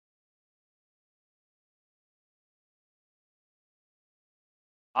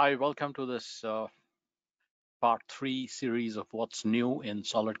Hi, welcome to this part 3 series of what's new in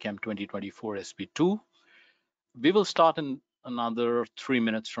SolidCAM 2024 SP2. We will start in another 3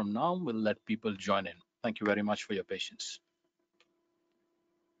 minutes from now. We'll let people join in. Thank you very much for your patience.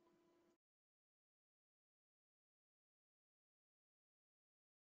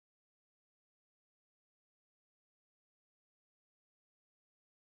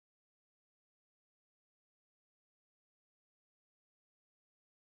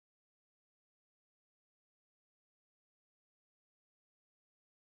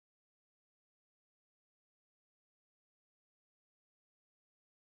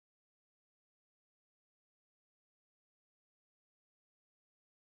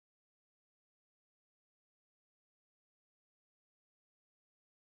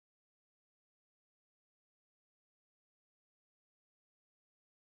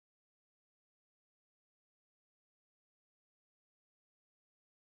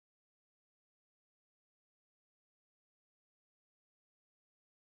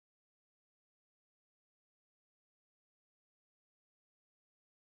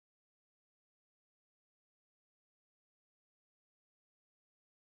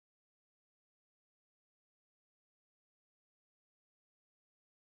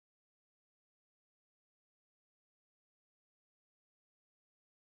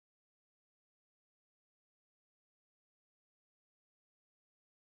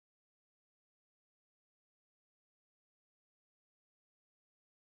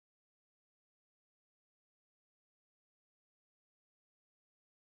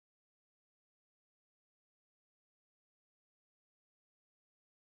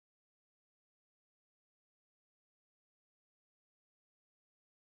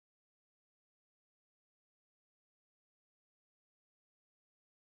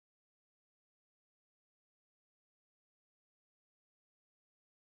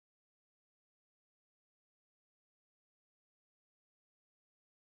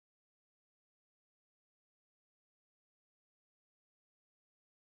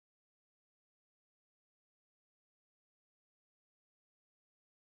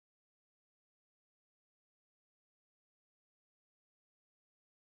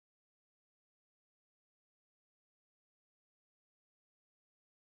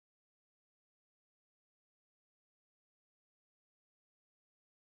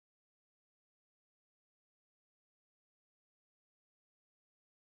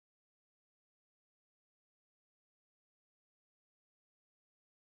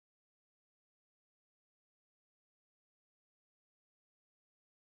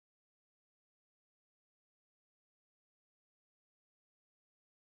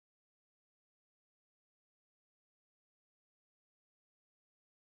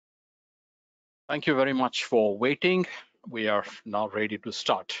 Thank you very much for waiting. We are now ready to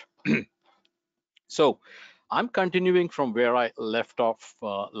start. So I'm continuing from where I left off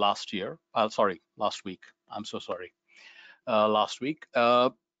last year. Sorry, last week. I'm so sorry. Last week.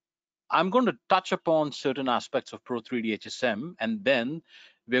 I'm going to touch upon certain aspects of Pro 3D HSM, and then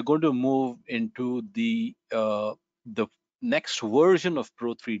we're going to move into the next version of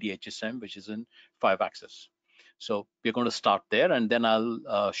Pro 3D HSM, which is in 5-axis. So we're going to start there, and then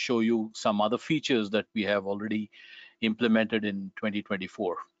I'll show you some other features that we have already implemented in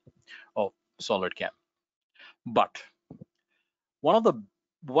 2024 of SolidCAM. But one of the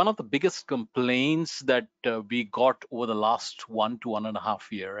one of the biggest complaints that we got over the last 1 to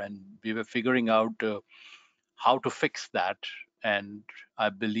 1.5 year, and we were figuring out how to fix that. And I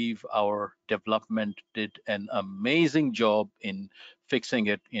believe our development did an amazing job in fixing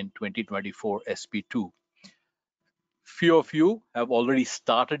it in 2024 SP2. Few of you have already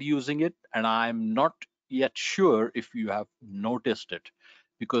started using it, and I'm not yet sure if you have noticed it,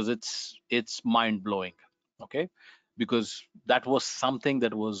 because it's mind blowing. Okay, because that was something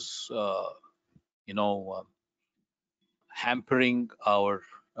that was you know hampering our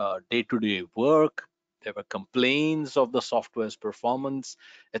day-to-day work. There were complaints of the software's performance,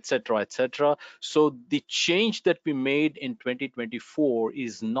 etc., etc. So the change that we made in 2024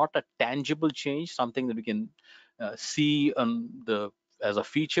 is not a tangible change, something that we can see on the as a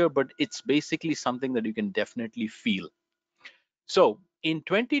feature, but it's basically something that you can definitely feel. So in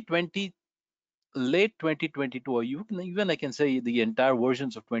 2020, late 2022, or even I can say the entire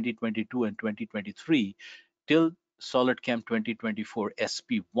versions of 2022 and 2023 till SolidCAM 2024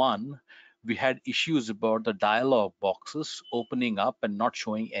 SP1, we had issues about the dialog boxes opening up and not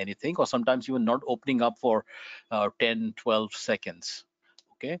showing anything, or sometimes even not opening up for 10, 12 seconds.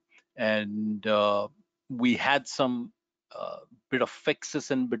 Okay, and we had some bit of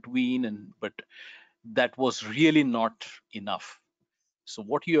fixes in between, but that was really not enough. So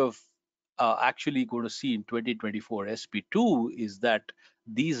what you have actually going to see in 2024 SP2 is that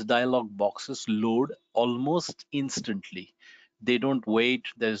these dialog boxes load almost instantly. They don't wait.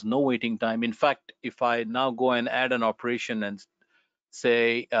 There's no waiting time. In fact, if I now go and add an operation and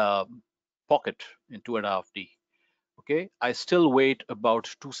say pocket in 2.5D, okay, I still wait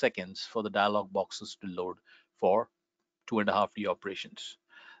about 2 seconds for the dialog boxes to load for 2.5D operations.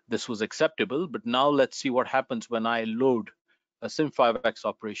 This was acceptable, but now let's see what happens when I load a Sim5X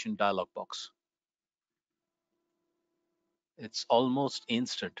operation dialog box. It's almost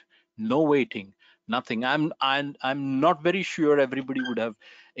instant, no waiting, nothing. I'm not very sure everybody would have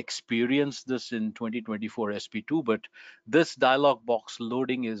experienced this in 2024 SP2, but this dialog box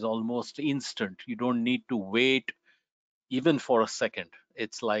loading is almost instant. You don't need to wait even for a second.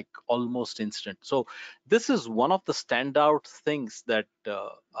 It's like almost instant. So this is one of the standout things that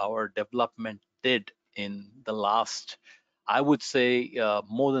our development did in the last, I would say,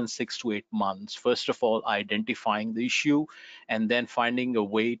 more than 6 to 8 months. First of all, identifying the issue and then finding a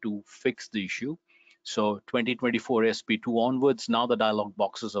way to fix the issue. So 2024 SP2 onwards, now the dialog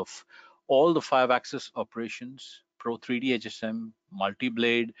boxes of all the 5-axis operations, Pro 3D HSM,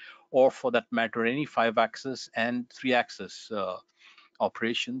 multi-blade, or for that matter, any 5-axis and 3-axis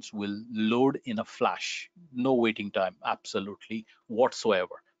operations will load in a flash. No waiting time, absolutely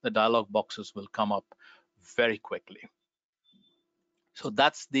whatsoever. The dialog boxes will come up very quickly. So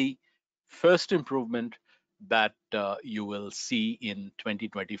that's the first improvement that you will see in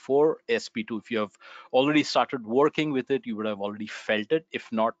 2024 SP2. If you have already started working with it, you would have already felt it.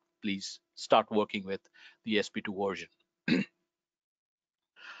 If not, please start working with the SP2 version.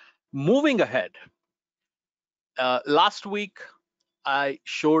 Moving ahead, last week I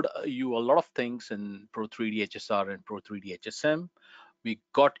showed you a lot of things in Pro 3D HSR and Pro 3D HSM. We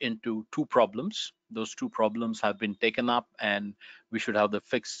got into two problems. Those two problems have been taken up and we should have the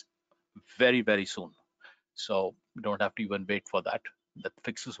fix very, very soon. So we don't have to even wait for that. The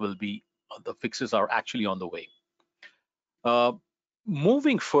fixes are actually on the way.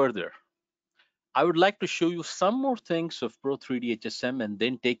 Moving further, I would like to show you some more things of Pro 3D HSM and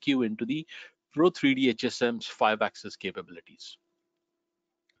then take you into the Pro 3D HSM's 5-axis capabilities.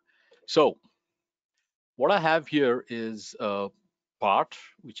 So what I have here is a part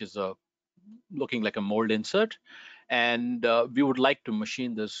which is looking like a mold insert, and we would like to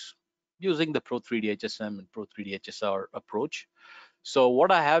machine this using the Pro 3D HSM and Pro 3D HSR approach. So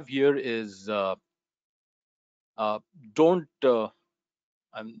what I have here is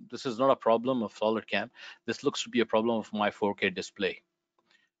this is not a problem of SolidCAM. This looks to be a problem of my 4K display.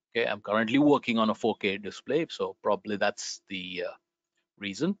 Okay, I'm currently working on a 4K display, so probably that's the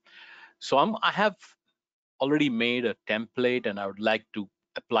reason. So I have already made a template and I would like to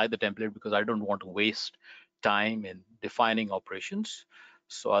apply the template because I don't want to waste time in defining operations.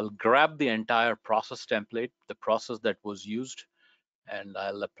 So I'll grab the entire process template, the process that was used, and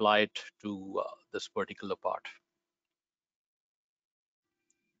I'll apply it to this particular part.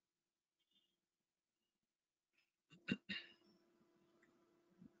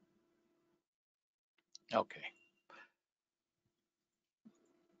 Okay.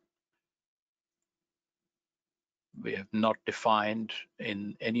 We have not defined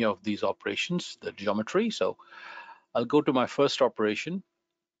in any of these operations the geometry. So I'll go to my first operation,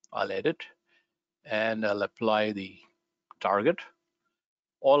 I'll edit, and I'll apply the target.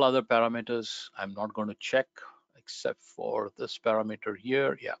 All other parameters I'm not going to check except for this parameter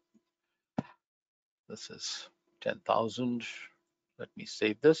here. Yeah, this is 10,000. Let me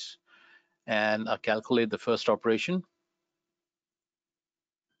save this and I'll calculate the first operation.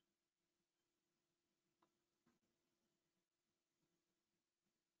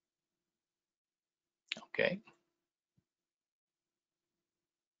 Okay,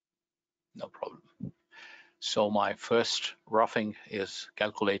 no problem. So my first roughing is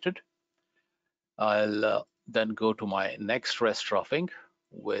calculated. I'll then go to my next rest roughing,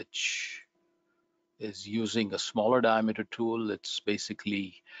 which is using a smaller diameter tool. It's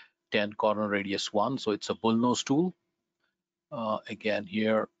basically 10 corner radius 1, so it's a bullnose tool. Again,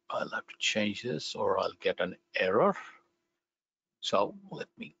 here I'll have to change this or I'll get an error. So let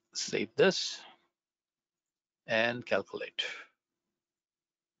me save this and calculate.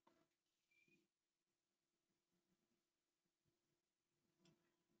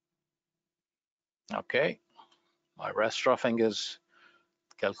 Okay, my rest roughing is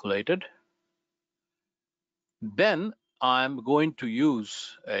calculated. Then I'm going to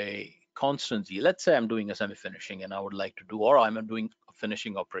use a constant Z. Let's say I'm doing a semi-finishing and I would like to do, or I'm doing a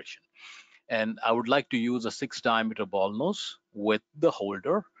finishing operation. And I would like to use a 6 diameter ball nose with the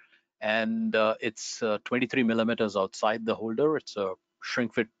holder. And it's 23 millimeters outside the holder. It's a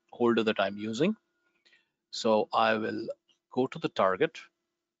shrink fit holder that I'm using. So I will go to the target.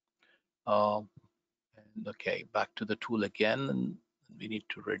 And okay, back to the tool again. And we need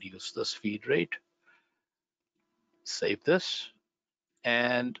to reduce this feed rate. Save this.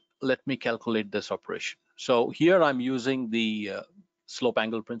 And let me calculate this operation. So here I'm using the slope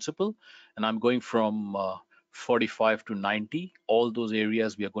angle principle, and I'm going from 45 to 90. All those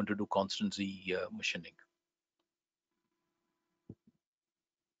areas we are going to do constant Z machining.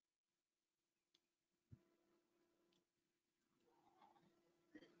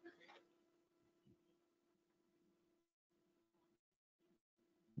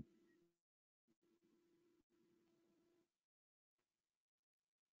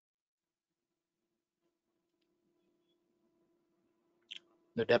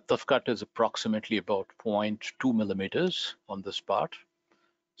 The depth of cut is approximately about 0.2 millimeters on this part.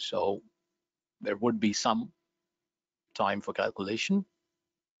 So there would be some time for calculation.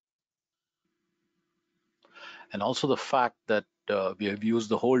 And also the fact that we have used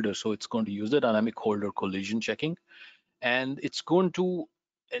the holder, so it's going to use the dynamic holder collision checking, and it's going to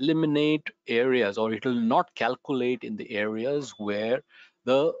eliminate areas, or it will not calculate in the areas where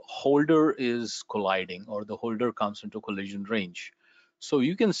the holder is colliding or the holder comes into collision range. So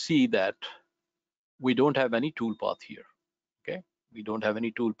you can see that we don't have any tool path here. Okay, we don't have any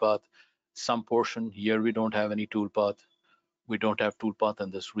tool path. Some portion here we don't have any tool path. We don't have tool path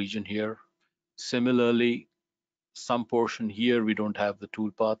in this region here. Similarly, some portion here we don't have the tool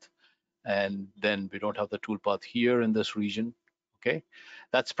path, and then we don't have the tool path here in this region. Okay,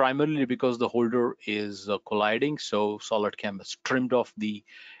 that's primarily because the holder is colliding, so SolidCAM has trimmed off the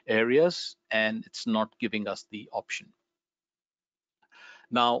areas and it's not giving us the option.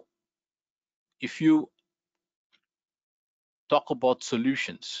 Now, if you talk about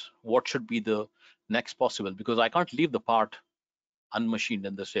solutions, what should be the next possible? Because I can't leave the part unmachined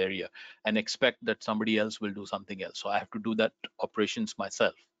in this area and expect that somebody else will do something else. So I have to do that operations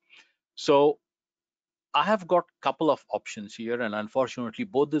myself. So I have got a couple of options here, and unfortunately,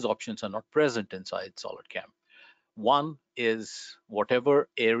 both these options are not present inside SolidCAM. One is whatever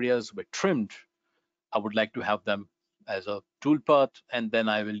areas were trimmed, I would like to have them as a tool path, and then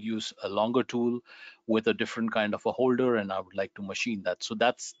I will use a longer tool with a different kind of a holder, and I would like to machine that. So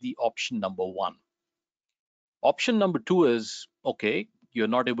that's the option number one. Option number two is, okay, you're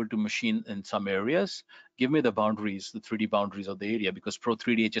not able to machine in some areas. Give me the boundaries, the 3D boundaries of the area, because Pro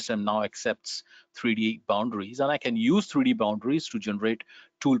 3D HSM now accepts 3D boundaries, and I can use 3D boundaries to generate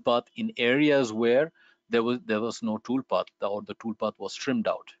toolpath in areas where there was no toolpath, or the toolpath was trimmed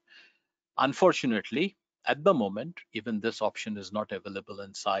out. Unfortunately, at the moment, even this option is not available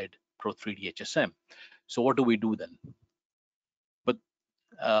inside Pro 3D HSM. So what do we do then? But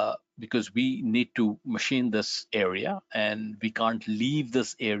because we need to machine this area and we can't leave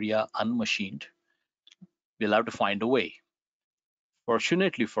this area unmachined, we'll have to find a way.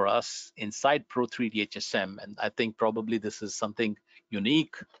 Fortunately for us, inside Pro 3D HSM, and I think probably this is something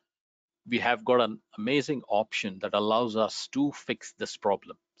unique, we have got an amazing option that allows us to fix this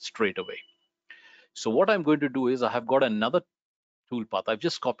problem straight away. So what I'm going to do is I have got another toolpath. I've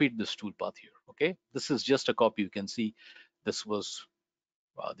just copied this toolpath here. Okay, this is just a copy. You can see this was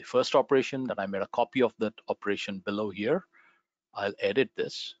the first operation, that I made a copy of that operation below here. I'll edit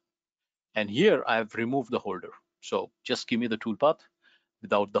this, and here I've removed the holder. So just give me the toolpath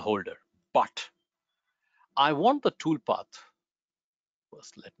without the holder. But I want the toolpath.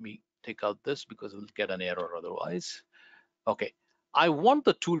 First, let me take out this because we'll get an error otherwise. Okay, I want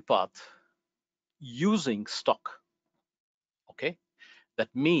the toolpath using stock. Okay, that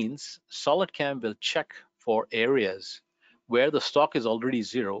means SolidCAM will check for areas where the stock is already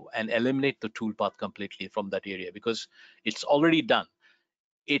zero and eliminate the toolpath completely from that area because it's already done.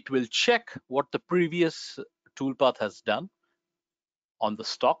 It will check what the previous toolpath has done on the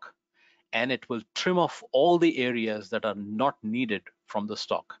stock, and it will trim off all the areas that are not needed from the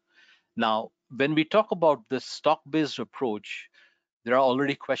stock. Now, when we talk about this stock-based approach, there are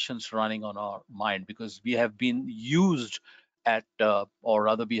already questions running on our mind because we have been used at, or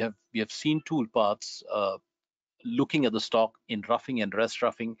rather, we have seen toolpaths looking at the stock in roughing and rest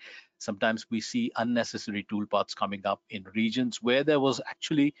roughing. Sometimes we see unnecessary toolpaths coming up in regions where there was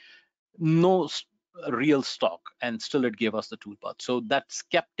actually no real stock, and still it gave us the toolpath. So that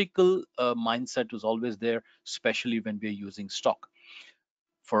skeptical mindset was always there, especially when we're using stock.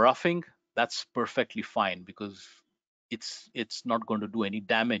 For roughing, that's perfectly fine because it's not going to do any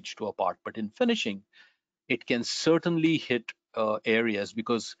damage to a part. But in finishing, it can certainly hit areas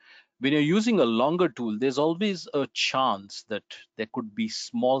because When you're using a longer tool, there's always a chance that there could be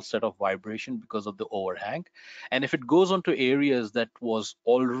small set of vibration because of the overhang. And if it goes onto areas that was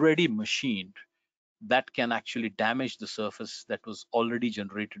already machined, that can actually damage the surface that was already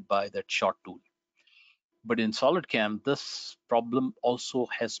generated by that short tool. But in SolidCAM, this problem also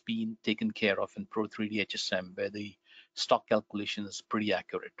has been taken care of in Pro3D HSM, where the stock calculation is pretty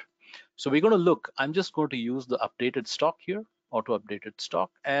accurate. So we're going to look, I'm just going to use the updated stock here, auto updated stock,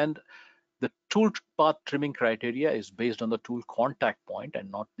 and the tool path trimming criteria is based on the tool contact point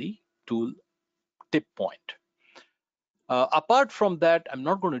and not the tool tip point. Apart from that, I'm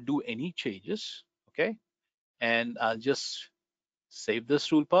not going to do any changes, okay? And I'll just save this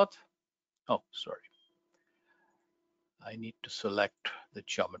tool path. Oh, sorry. I need to select the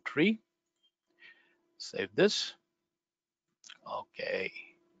geometry. Save this. Okay.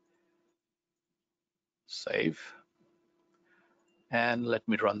 Save. And let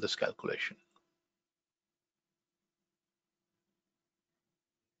me run this calculation.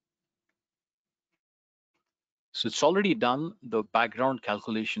 So it's already done the background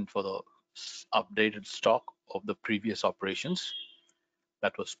calculation for the updated stock of the previous operations.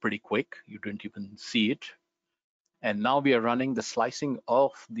 That was pretty quick. You didn't even see it. And now we are running the slicing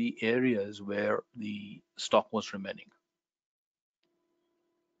of the areas where the stock was remaining.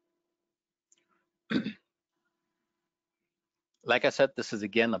 Like I said, this is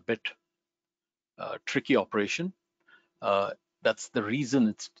again a bit tricky operation. That's the reason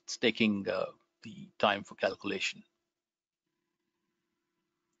it's taking the time for calculation.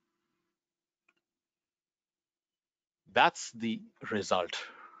 That's the result.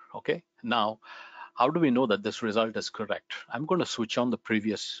 Okay, now how do we know that this result is correct? I'm going to switch on the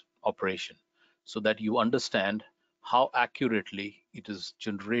previous operation so that you understand how accurately it has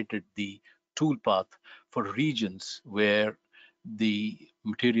generated the toolpath for regions where the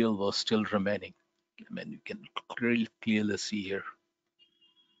material was still remaining. I mean, you can really clearly see here.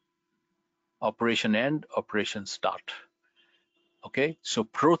 Operation end, operation start. Okay, so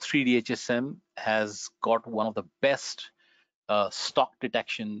Pro 3D HSM has got one of the best stock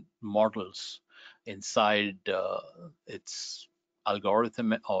detection models inside its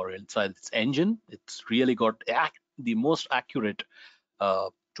algorithm or inside its engine. It's really got the most accurate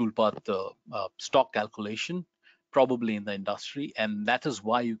toolpath stock calculation probably in the industry, and that is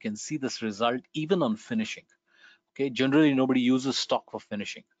why you can see this result even on finishing. Okay, generally nobody uses stock for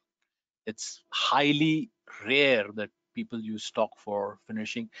finishing. It's highly rare that people use stock for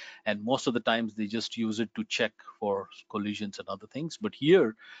finishing, and most of the times they just use it to check for collisions and other things. But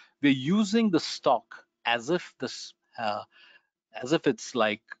here we're using the stock as if it's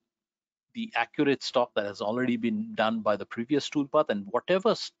like the accurate stock that has already been done by the previous toolpath, and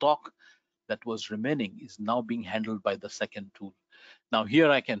whatever stock that was remaining is now being handled by the second tool. Now here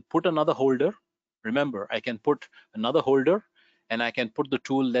I can put another holder. Remember, I can put another holder and I can put the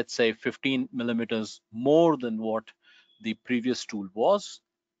tool, let's say 15 millimeters more than what the previous tool was,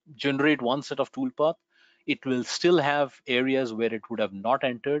 generate one set of toolpath. It will still have areas where it would have not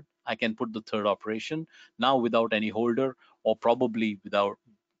entered. I can put the third operation now without any holder, or probably without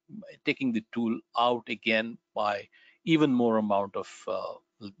taking the tool out again by even more amount of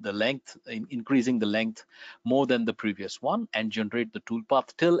the length, increasing the length more than the previous one, and generate the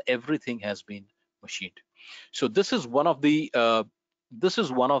toolpath till everything has been machined. So this is one of the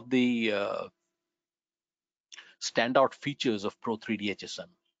standout features of Pro 3D HSM.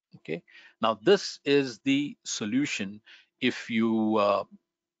 Okay, now this is the solution if you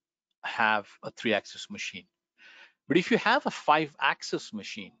have a 3-axis machine. But if you have a 5-axis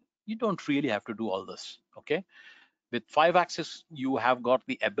machine, you don't really have to do all this. Okay, with 5-axis, you have got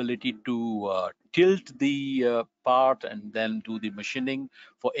the ability to tilt the part and then do the machining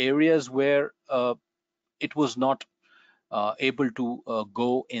for areas where it was not able to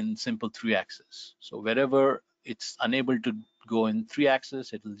go in simple 3-axis. So wherever it's unable to go in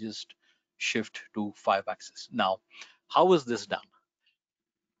 3-axis, it will just shift to 5-axis. Now, how is this done?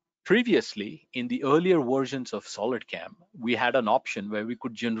 Previously, in the earlier versions of SolidCAM, we had an option where we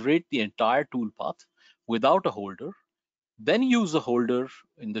could generate the entire toolpath without a holder, then use a holder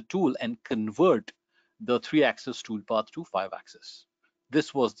in the tool and convert the 3-axis toolpath to 5-axis.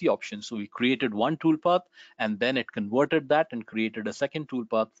 This was the option. So we created one toolpath and then it converted that and created a second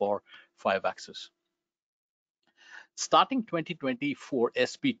toolpath for 5-axis. Starting 2024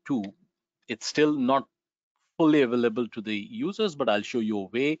 SP2, it's still not fully available to the users, but I'll show you a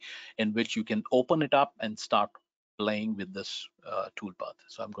way in which you can open it up and start playing with this toolpath.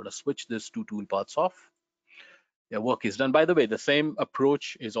 So I'm going to switch these two toolpaths off. Their work is done. By the way, the same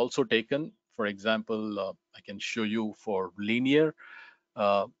approach is also taken. For example, I can show you for linear.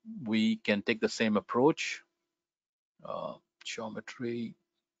 Uh, we can take the same approach. Geometry,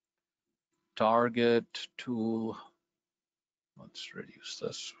 target, tool. Let's reduce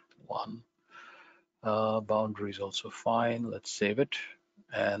this one. Boundary is also fine. Let's save it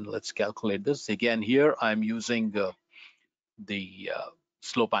and let's calculate this. Again, here I'm using the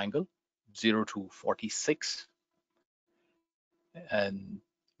slope angle 0 to 46, and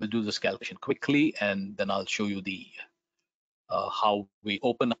we'll do this calculation quickly, and then I'll show you the how we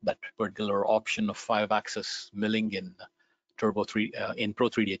open up that particular option of 5-axis milling in in Pro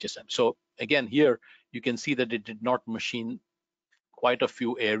 3D HSM. So again, here you can see that it did not machine quite a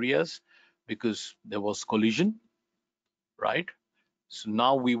few areas because there was collision, right? So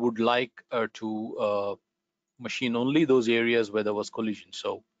now we would like to machine only those areas where there was collision.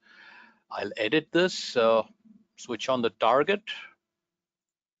 So I'll edit this, switch on the target,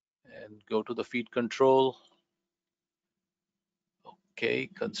 and go to the feed control. Okay,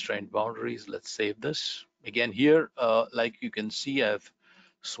 constraint boundaries. Let's save this. Again, here, like you can see, I've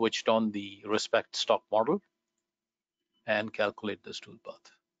switched on the respect stock model and calculate this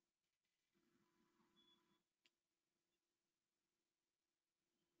toolpath.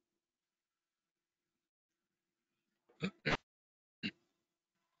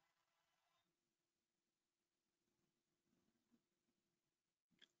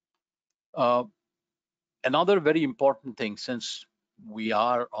 Uh, Another very important thing, since we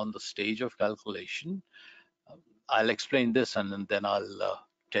are on the stage of calculation, I'll explain this and then I'll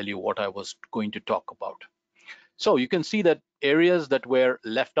tell you what I was going to talk about. So you can see that areas that were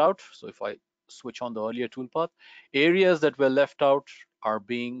left out, so if I switch on the earlier toolpath, areas that were left out are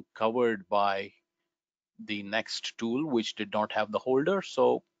being covered by the next tool, which did not have the holder.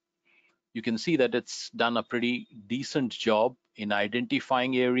 So you can see that it's done a pretty decent job in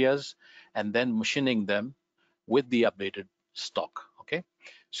identifying areas and then machining them with the updated stock. Okay,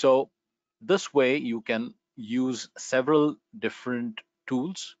 so this way you can use several different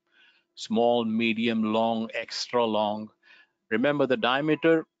tools: small, medium, long, extra long. Remember the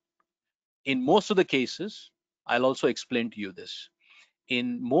diameter in most of the cases. I'll also explain to you this.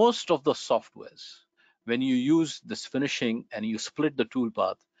 In most of the softwares, when you use this finishing and you split the tool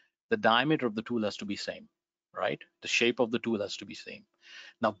path, the diameter of the tool has to be same, right? The shape of the tool has to be same.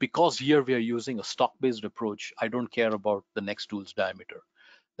 Now, because here we are using a stock-based approach, I don't care about the next tool's diameter.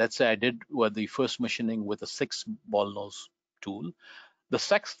 Let's say I did the first machining with a 6 ball nose tool. The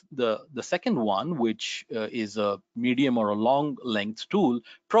second one, which is a medium or a long length tool,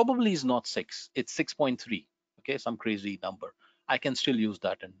 probably is not 6. It's 6.3. Okay, some crazy number. I can still use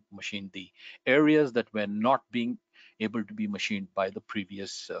that and machine the areas that were not being able to be machined by the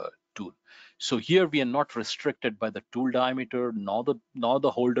previous tool. So here we are not restricted by the tool diameter, nor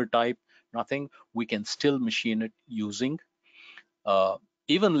the holder type, nothing. We can still machine it using uh,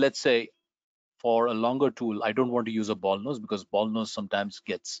 even, let's say, for a longer tool, I don't want to use a ball nose because ball nose sometimes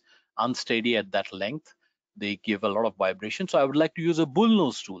gets unsteady at that length. They give a lot of vibration. So I would like to use a bull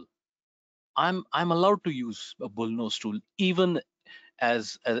nose tool. I'm allowed to use a bull nose tool even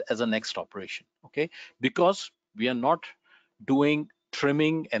as a next operation, okay? Because we are not doing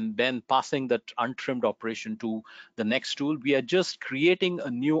trimming and then passing that untrimmed operation to the next tool. We are just creating a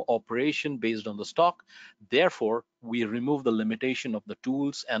new operation based on the stock. Therefore, we remove the limitation of the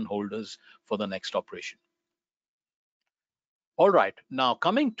tools and holders for the next operation. All right, now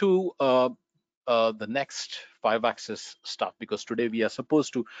coming to the next 5-axis stuff, because today we are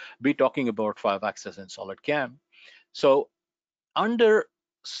supposed to be talking about 5-axis in SolidCAM. So under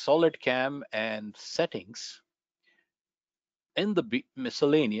SolidCAM and settings, in the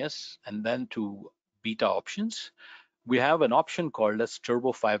miscellaneous and then to beta options, we have an option called as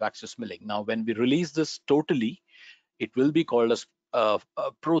turbo 5-axis milling. Now, when we release this totally, it will be called as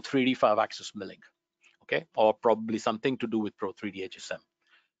Pro 3D 5-axis milling, okay? Or probably something to do with Pro 3D HSM.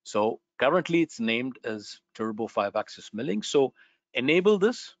 So currently it's named as turbo 5-axis milling. So enable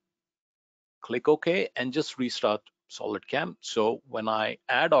this, click OK, and just restart SolidCAM. So when I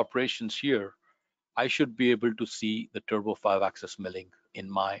add operations here, I should be able to see the turbo 5-axis milling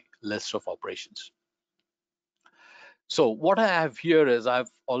in my list of operations. So what I have here is I've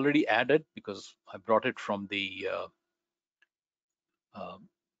already added, because I brought it from the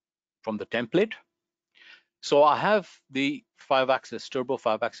template. So I have the 5-axis turbo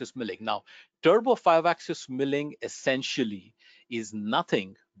 5-axis milling. Now, turbo 5-axis milling essentially is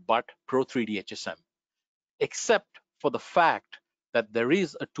nothing but Pro 3D HSM, except for the fact that there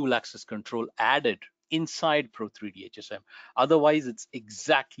is a tool axis control added inside Pro 3D HSM. Otherwise, it's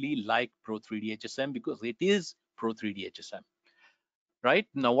exactly like Pro 3D HSM because it is Pro 3D HSM. right?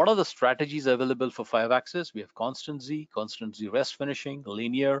 Now, what are the strategies available for 5-axis? We have constant Z rest finishing,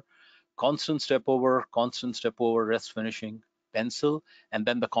 linear, constant step over, rest finishing, pencil, and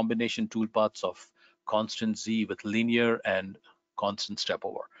then the combination toolpaths of constant Z with linear and constant step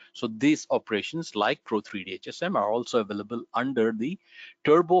over. So these operations, like Pro 3D HSM, are also available under the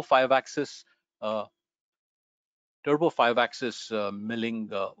turbo 5-axis milling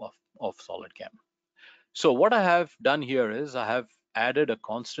of SolidCAM. So what I have done here is I have added a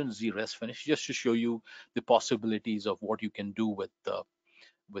constant Z rest finish just to show you the possibilities of what you can do with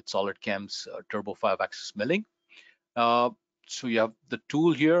SolidCAM's turbo 5-axis milling. So you have the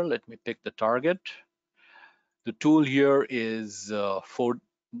tool here. Let me pick the target. The tool here is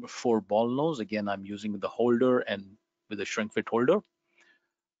four ball nose. Again, I'm using the holder and with a shrink fit holder.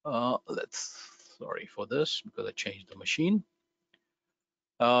 Sorry for this because I changed the machine.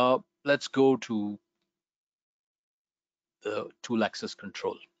 Let's go to the tool axis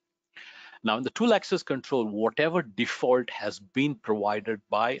control. Now in the tool axis control, whatever default has been provided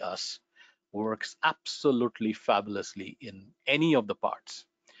by us works absolutely fabulously in any of the parts.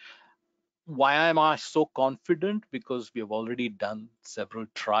 Why am I so confident? Because we have already done several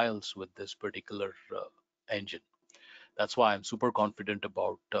trials with this particular engine. That's why I'm super confident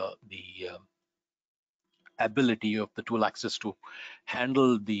about the ability of the tool axis to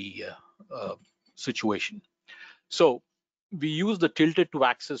handle the situation. So we use the tilted to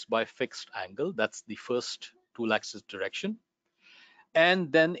axis by fixed angle. That's the first tool axis direction.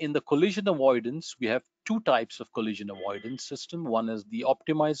 And then in the collision avoidance, we have two types of collision avoidance system. One is the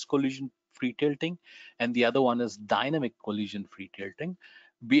optimized collision free tilting, and the other one is dynamic collision free tilting.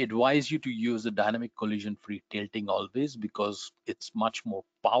 We advise you to use the dynamic collision free tilting always because it's much more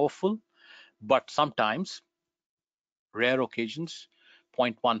powerful, but sometimes, rare occasions,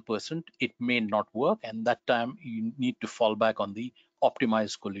 0.1%, it may not work, and that time you need to fall back on the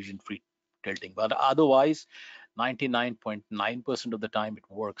optimized collision free tilting. But otherwise, 99.9% of the time it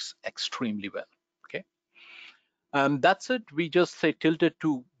works extremely well. Okay, that's it. We just say tilt it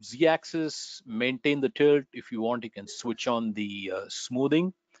to z-axis, maintain the tilt. If you want, you can switch on the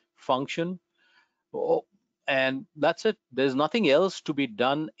smoothing function. Oh, and that's it. There's nothing else to be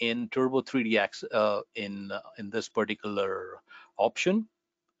done in Turbo 3D in this particular option.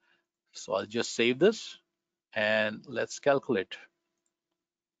 So I'll just save this and let's calculate.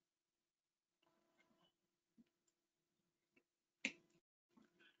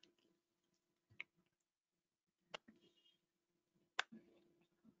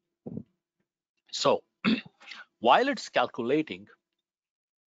 So while it's calculating,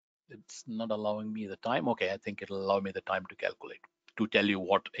 it's not allowing me the time. Okay, I think it'll allow me the time to calculate, to tell you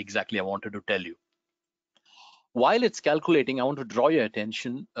what exactly I wanted to tell you. While it's calculating, I want to draw your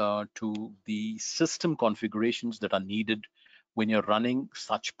attention to the system configurations that are needed when you're running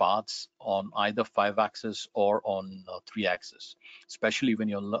such paths on either 5-axis or on 3-axis, especially when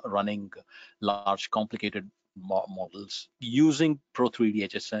you're running large, complicated models using Pro 3D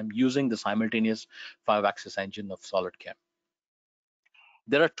HSM, using the simultaneous 5-axis engine of SolidCAM.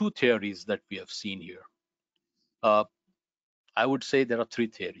 There are two theories that we have seen here. I would say there are three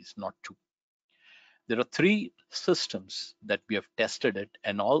theories, not two. There are three systems that we have tested it,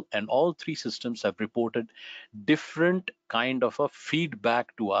 and all three systems have reported different kind of a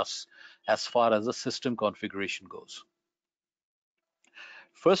feedback to us as far as the system configuration goes.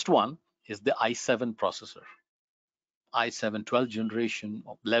 First one is the i7 processor. i7 12th generation,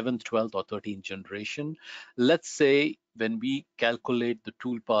 11th, 12th, or 13th generation. Let's say when we calculate the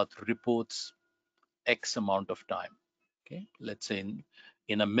toolpath reports X amount of time. Okay, let's say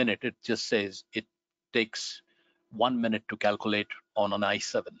in a minute, it just says it takes 1 minute to calculate on an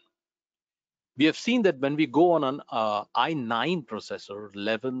i7. We have seen that when we go on an i9 processor,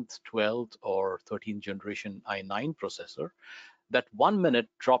 11th, 12th, or 13th generation i9 processor, that 1 minute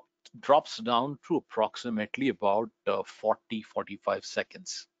drops down to approximately about 40-45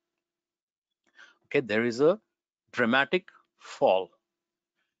 seconds. Okay, there is a dramatic fall.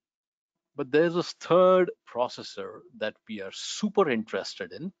 But there's this third processor that we are super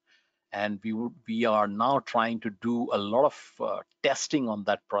interested in, and we are now trying to do a lot of testing on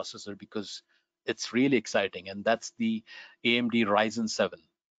that processor because it's really exciting, and that's the AMD Ryzen 7.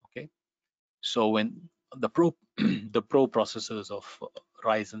 Okay, so when the pro the pro processors of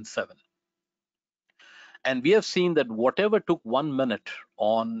Ryzen 7, and we have seen that whatever took 1 minute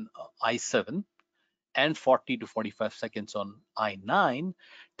on i7 and 40 to 45 seconds on i9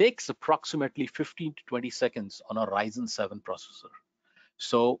 takes approximately 15 to 20 seconds on a Ryzen 7 processor.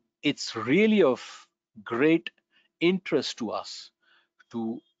 So it's really of great interest to us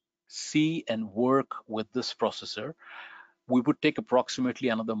to see and work with this processor. we would take approximately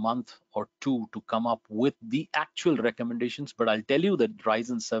another month or two to come up with the actual recommendations. But I'll tell you that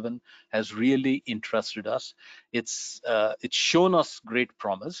Ryzen 7 has really interested us. It's shown us great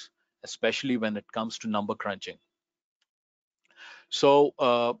promise, especially when it comes to number crunching.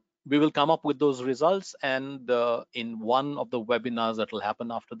 So we will come up with those results, and in one of the webinars that will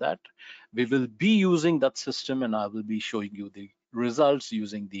happen after that, we will be using that system, and I will be showing you the results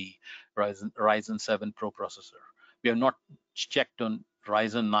using the Ryzen 7 Pro processor. We have not checked on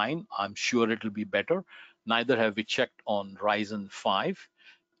Ryzen 9. I'm sure it will be better. Neither have we checked on Ryzen 5.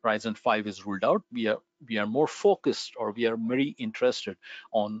 Ryzen 5 is ruled out. We are more focused, or we are very interested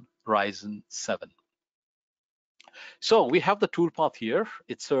on Ryzen 7. So we have the toolpath here.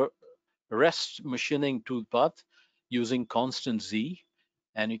 It's a rest machining toolpath using constant Z.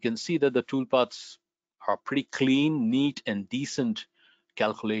 And you can see that the toolpaths are pretty clean, neat, and decent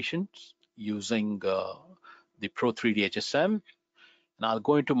calculations using the Pro 3D HSM. And I'll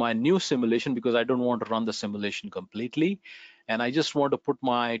go into my new simulation because I don't want to run the simulation completely. And I just want to put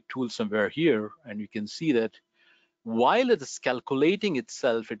my tool somewhere here. And you can see that while it is calculating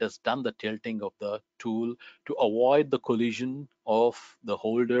itself, it has done the tilting of the tool to avoid the collision of the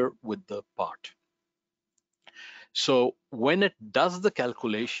holder with the part. So when it does the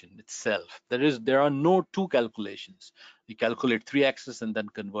calculation itself, there are no two calculations. You calculate 3-axis and then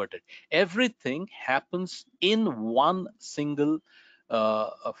convert it. Everything happens in one single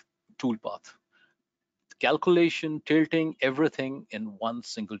toolpath. Calculation, tilting, everything in one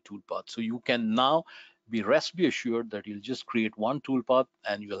single toolpath. So you can now be assured that you'll just create one toolpath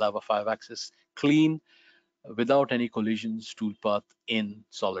and you'll have a 5-axis clean, without any collisions toolpath in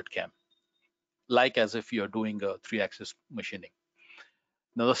SolidCAM, like as if you're doing a 3-axis machining.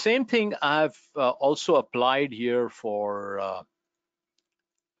 Now the same thing I've also applied here for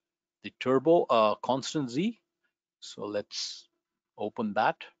the turbo constant Z. So let's open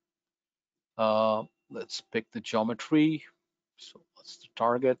that. Let's pick the geometry. So what's the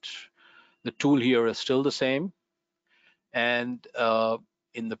target? The tool here is still the same. And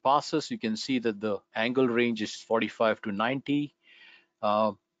in the passes, you can see that the angle range is 45 to 90.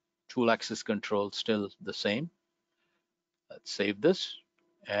 Tool axis control still the same. Let's save this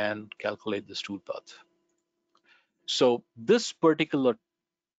and calculate this toolpath. So this particular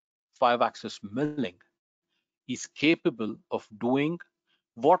 5-axis milling is capable of doing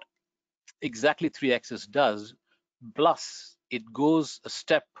what exactly 3-axis does, plus it goes a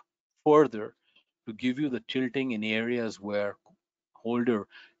step further to give you the tilting in areas where holder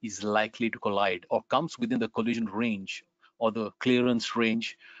is likely to collide or comes within the collision range or the clearance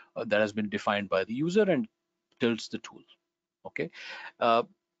range that has been defined by the user and tilts the tool. Okay,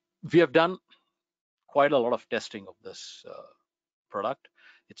 we have done quite a lot of testing of this product.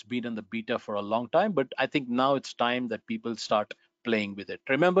 It's been in the beta for a long time, but I think now it's time that people start playing with it.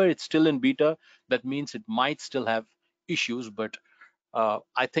 Remember, it's still in beta. That means it might still have issues, but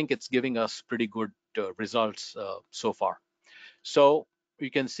I think it's giving us pretty good results so far. So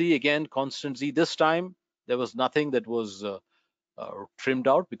you can see again, constant Z. This time there was nothing that was trimmed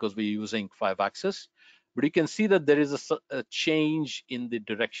out because we're using 5-axis. But you can see that there is a change in the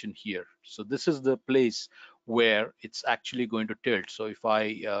direction here. So this is the place where it's actually going to tilt. So if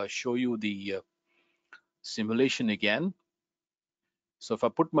I show you the simulation again, so if I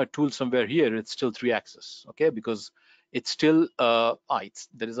put my tool somewhere here, it's still 3-axis, okay? Because it's still,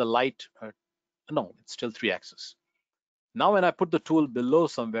 there is a light, no, it's still 3-axis. Now when I put the tool below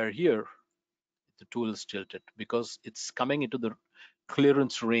somewhere here, the tool is tilted because it's coming into the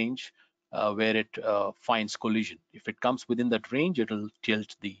clearance range where it finds collision. If it comes within that range, it'll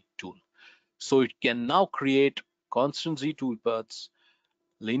tilt the tool. So it can now create constant Z toolpaths,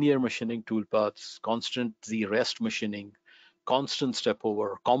 linear machining toolpaths, constant Z rest machining, constant step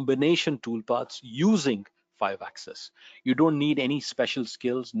over, combination toolpaths using 5-axis. You don't need any special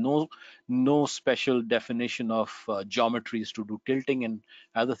skills, no special definition of geometries to do tilting and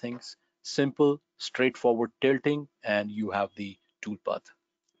other things. Simple, straightforward tilting, and you have the toolpath.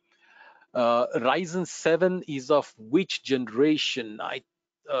 Ryzen 7 is of which generation?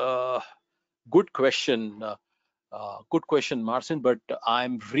 Good question. Good question, Marcin, but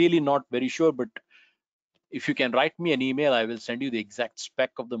I'm really not very sure. But if you can write me an email, I will send you the exact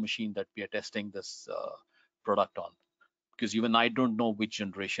spec of the machine that we are testing this product on. Because even I don't know which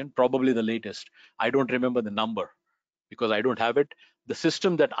generation, probably the latest. I don't remember the number because I don't have it. The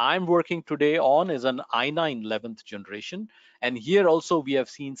system that I'm working today on is an i9 11th generation. And here also we have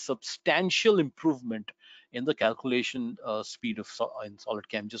seen substantial improvement in the calculation speed of in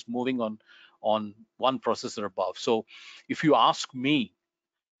SolidCAM, just moving on one processor above. So if you ask me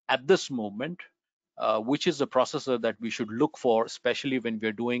at this moment, which is the processor that we should look for, especially when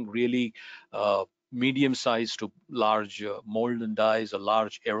we're doing really medium-sized to large mold and dies or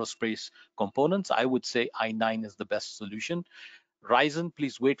large aerospace components. I would say i9 is the best solution. Ryzen,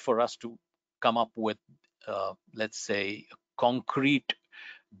 please wait for us to come up with, let's say, a concrete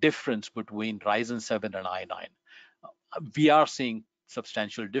difference between Ryzen 7 and i9. We are seeing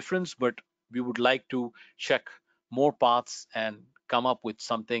substantial difference, but we would like to check more paths and come up with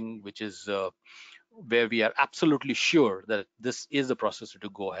something which is where we are absolutely sure that this is the processor to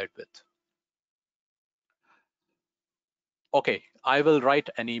go ahead with. Okay, I will write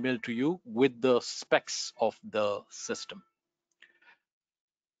an email to you with the specs of the system.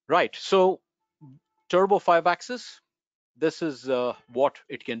 Right, so Turbo 5-axis, this is what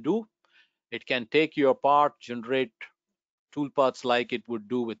it can do. It can take your part, generate toolpaths like it would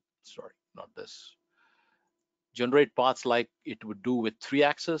do with, sorry, not this, generate paths like it would do with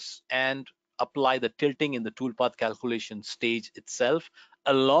 3-axis, and apply the tilting in the toolpath calculation stage itself,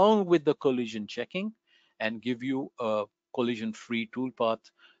 along with the collision checking, and give you a collision-free toolpath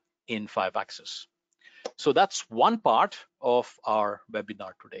in 5-axis. So that's one part of our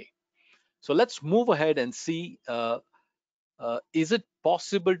webinar today. So let's move ahead and see, is it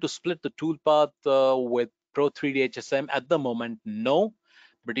possible to split the toolpath with Pro 3D HSM? At the moment, no,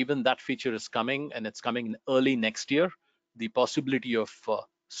 but even that feature is coming, and it's coming early next year. The possibility of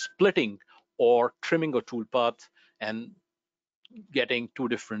splitting or trimming a toolpath and getting two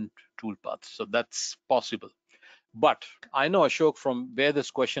different toolpaths. So that's possible. But I know, Ashok, from where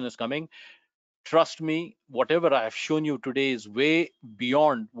this question is coming, trust me, whatever I have shown you today is way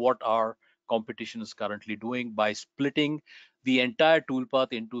beyond what our competition is currently doing by splitting the entire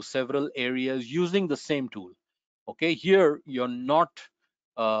toolpath into several areas using the same tool. Okay, here you're not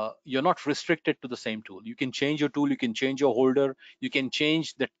restricted to the same tool. You can change your tool, you can change your holder, you can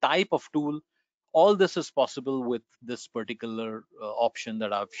change the type of tool. All this is possible with this particular option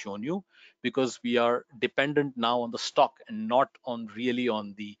that I've shown you, because we are dependent now on the stock and not on really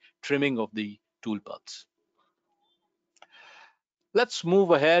on the trimming of the toolpaths. Let's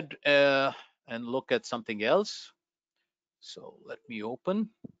move ahead and look at something else. So let me open.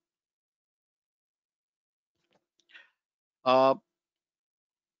 What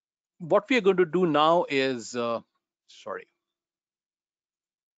we are going to do now is, sorry,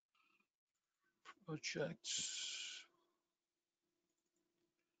 projects,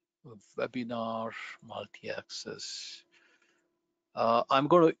 webinar, multi-access. I'm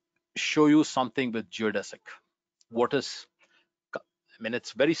going to show you something with Geodesic. What is, I mean,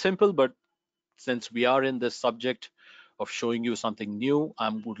 it's very simple, but since we are in this subject of showing you something new, I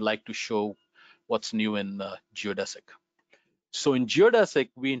would like to show what's new in Geodesic. So in Geodesic,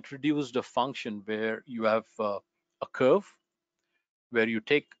 we introduced a function where you have a curve where you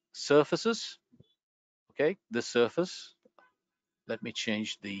take surfaces. Okay, this surface, let me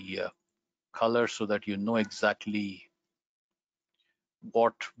change the color so that you know exactly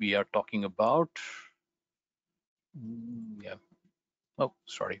what we are talking about. Yeah. Oh,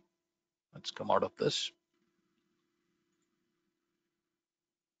 sorry. Let's come out of this.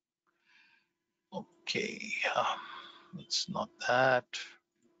 Okay. It's not that.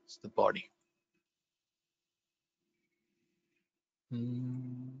 It's the body.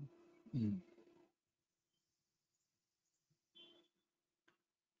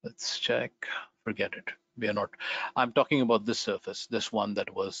 Let's check. Forget it. We are not. I'm talking about this surface, this one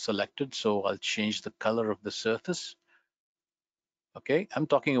that was selected. So I'll change the color of the surface. Okay. I'm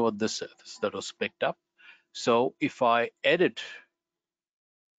talking about this surface that was picked up. So if I edit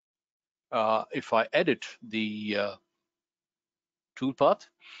the toolpath,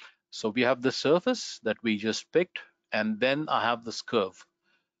 so we have the surface that we just picked, and then I have this curve.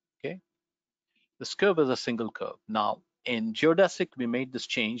 Okay, this curve is a single curve. Now in Geodesic, we made this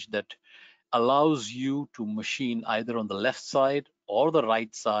change that allows you to machine either on the left side or the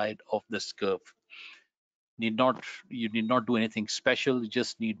right side of this curve. You need not do anything special. You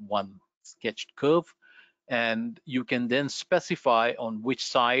just need one sketched curve, and you can then specify on which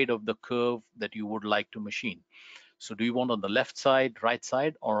side of the curve that you would like to machine. So do you want on the left side, right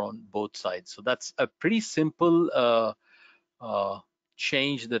side, or on both sides? So that's a pretty simple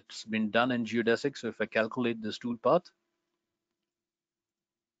change that's been done in Geodesic. So if I calculate this toolpath,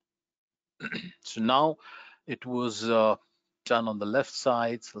 so now it was done on the left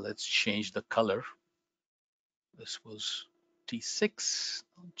side. So let's change the color. This was T6.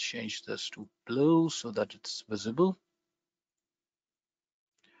 I'll change this to blue so that it's visible.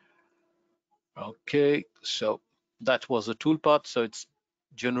 Okay, so that was the toolpath. So it's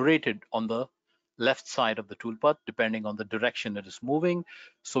generated on the left side of the toolpath, depending on the direction it is moving.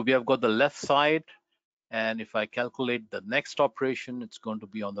 So we have got the left side And if I calculate the next operation, it's going to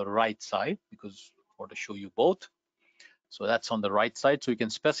be on the right side because I want to show you both. So that's on the right side. So you can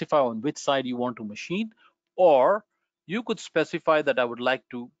specify on which side you want to machine, or you could specify that I would like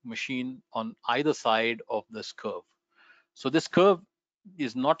to machine on either side of this curve. So this curve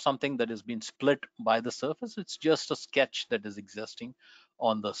is not something that has been split by the surface. It's just a sketch that is existing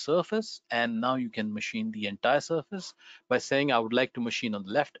on the surface. And now you can machine the entire surface by saying I would like to machine on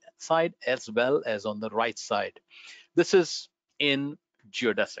the left side as well as on the right side. This is in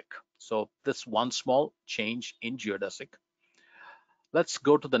Geodesic. So this one small change in Geodesic. Let's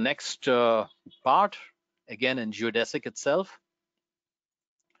go to the next part. Again, in Geodesic itself,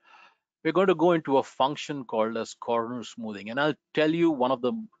 we're going to go into a function called as corner smoothing. And I'll tell you, one of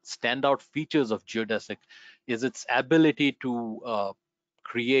the standout features of Geodesic is its ability to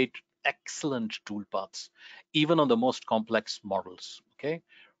create excellent toolpaths, even on the most complex models. Okay.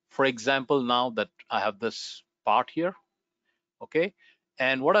 For example, now that I have this part here, okay,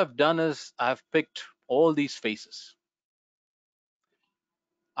 and what I've done is I've picked all these faces.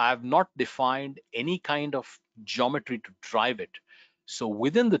 I have not defined any kind of geometry to drive it. So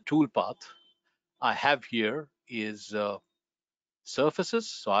within the toolpath, I have here is surfaces.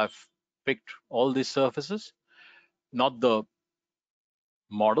 So I've picked all these surfaces, not the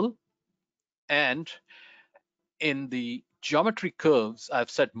model. And in the geometry curves, I've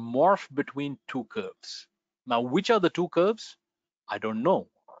set morph between two curves. Now, which are the two curves? I don't know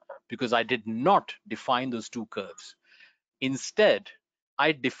because I did not define those two curves. Instead,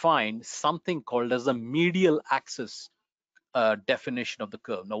 I defined something called as a medial axis definition of the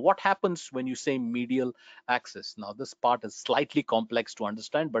curve. Now, what happens when you say medial axis? Now, this part is slightly complex to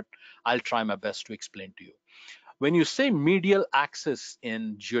understand, but I'll try my best to explain to you. When you say medial axis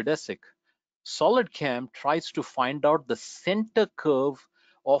in Geodesic, SolidCAM tries to find out the center curve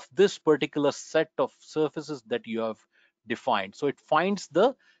of this particular set of surfaces that you have defined. So it finds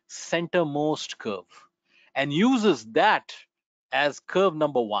the centermost curve and uses that as curve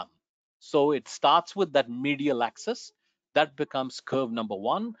number one. So it starts with that medial axis, that becomes curve number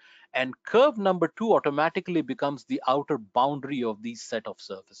one, and curve number two automatically becomes the outer boundary of these set of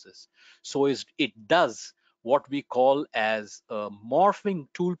surfaces. So it does what we call as a morphing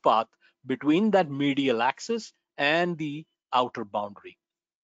toolpath between that medial axis and the outer boundary,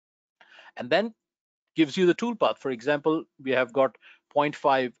 and then gives you the toolpath. For example, we have got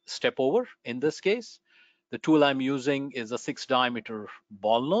 0.5 step over. In this case, the tool I'm using is a 6 diameter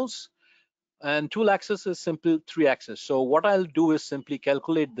ball nose, and tool axis is simple 3 axis. So what I'll do is simply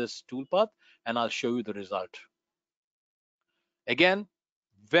calculate this toolpath and I'll show you the result. Again,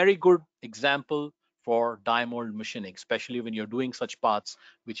 very good example for die mold machining, especially when you're doing such parts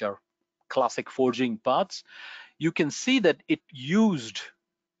which are classic forging parts. You can see that it used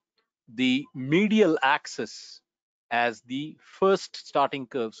the medial axis as the first starting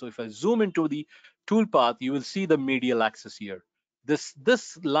curve. So if I zoom into the toolpath, you will see the medial axis here.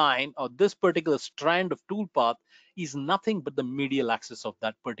 This line or this particular strand of toolpath is nothing but the medial axis of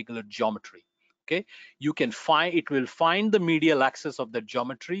that particular geometry. Okay, you can find, it will find the medial axis of that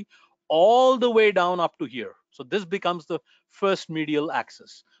geometry all the way down up to here. So this becomes the first medial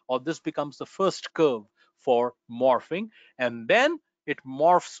axis, or this becomes the first curve for morphing, and then it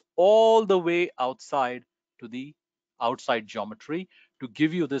morphs all the way outside to the outside geometry to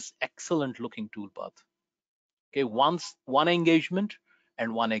give you this excellent looking toolpath. Okay, one engagement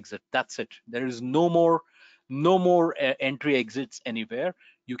and one exit. That's it. There is no more entry exits anywhere.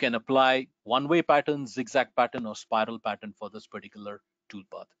 You can apply one-way pattern, zigzag pattern, or spiral pattern for this particular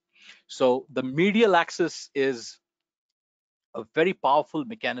toolpath. So the medial axis is a very powerful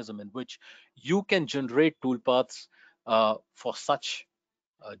mechanism in which you can generate toolpaths for such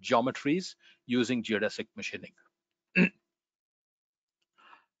geometries using geodesic machining.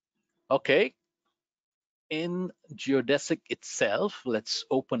 Okay, in geodesic itself, let's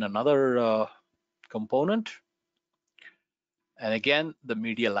open another component. And again, the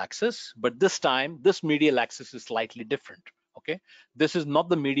medial axis, but this time, this medial axis is slightly different. Okay, this is not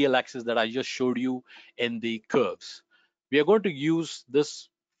the medial axis that I just showed you in the curves. We are going to use this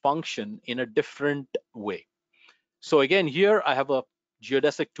function in a different way. So again, here I have a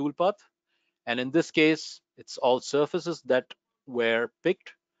geodesic toolpath, and in this case, it's all surfaces that were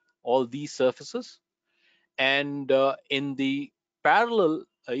picked, all these surfaces. And in the parallel,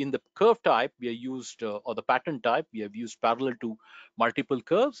 in the curve type, we are used, or the pattern type, we have used parallel to multiple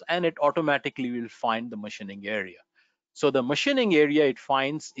curves, and it automatically will find the machining area. So the machining area it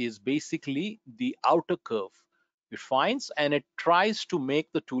finds is basically the outer curve. It finds and it tries to make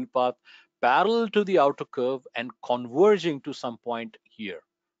the toolpath parallel to the outer curve and converging to some point here.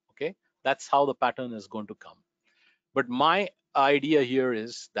 Okay, That's how the pattern is going to come. But my idea here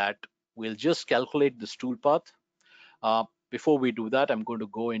is that we'll just calculate this toolpath. Before we do that, I'm going to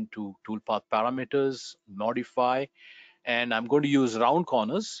go into toolpath parameters, modify, and I'm going to use round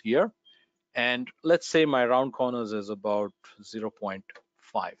corners here. And let's say my round corners is about 0.5.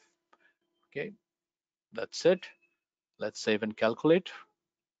 Okay, that's it. Let's save and calculate.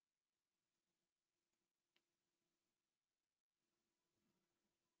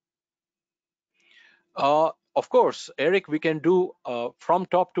 Of course, Eric, we can do from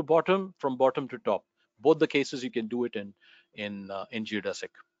top to bottom, from bottom to top. Both the cases you can do it in Geodesic,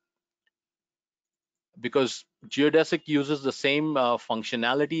 because Geodesic uses the same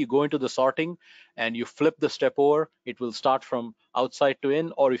functionality. You go into the sorting and you flip the step over, it will start from outside to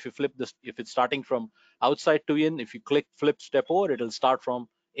in, or if you flip this, if it's starting from outside to in, if you click flip step over, it'll start from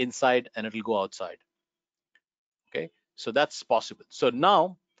inside and it'll go outside. Okay, so that's possible. So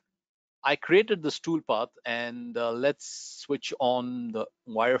now I created this toolpath, and let's switch on the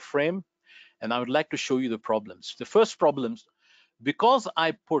wireframe, and I would like to show you the problems. The first problems, because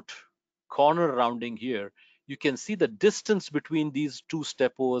I put corner rounding here, you can see the distance between these two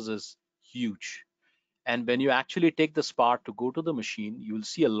step overs is huge. And when you actually take this part to go to the machine, you will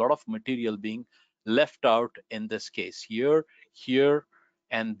see a lot of material being left out in this case, here, here,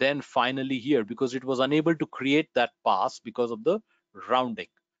 and then finally here, because it was unable to create that pass because of the rounding.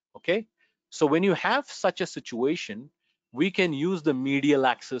 Okay, so when you have such a situation, we can use the medial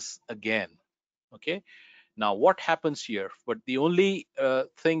axis again. Okay, now what happens here? But the only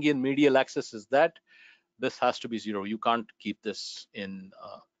thing in medial axis is that this has to be 0. You can't keep this in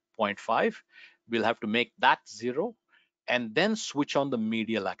 0.5. We'll have to make that 0 and then switch on the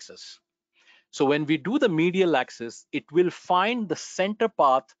medial axis. So when we do the medial axis, it will find the center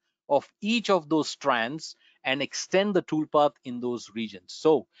path of each of those strands and extend the toolpath in those regions.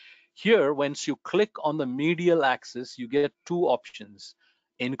 So here, once you click on the medial axis, you get two options: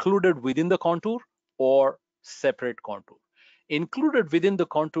 included within the contour or separate contour. Included within the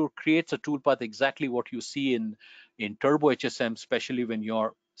contour creates a toolpath exactly what you see in Turbo HSM, especially when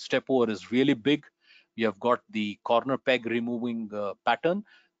your step over is really big. You have got the corner peg removing pattern.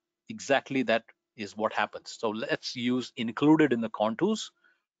 Exactly that is what happens. So let's use included in the contours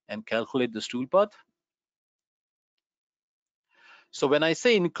and calculate this toolpath. So when I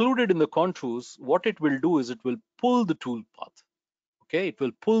say included in the contours, what it will do is it will pull the toolpath. Okay, it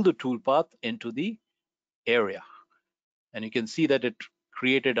will pull the toolpath into the area. And you can see that it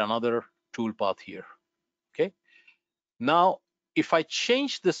created another toolpath here. Okay, now if I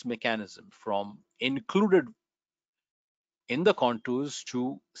change this mechanism from included in the contours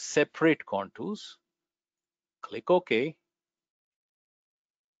to separate contours, click OK.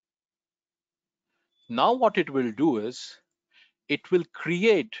 Now what it will do is it will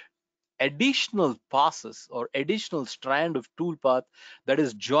create additional passes or additional strand of toolpath that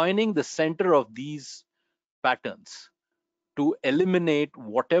is joining the center of these patterns to eliminate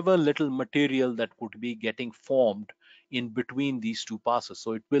whatever little material that would be getting formed in between these two passes.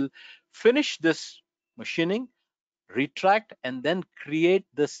 So it will finish this machining, retract, and then create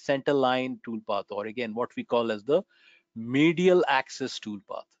the center line toolpath, or again what we call as the medial axis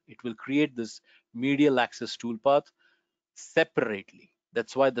toolpath. It will create this medial axis toolpath separately.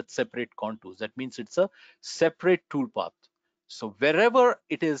 That's why that separate contours. That means it's a separate toolpath. So wherever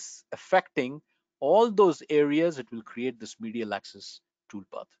it is affecting all those areas, it will create this medial axis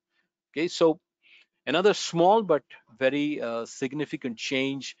toolpath. Okay, so another small but very significant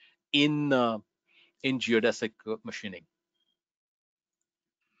change in geodesic machining.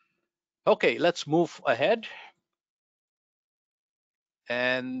 Okay, let's move ahead.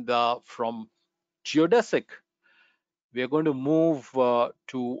 And from geodesic, we are going to move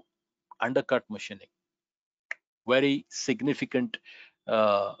to undercut machining. Very significant,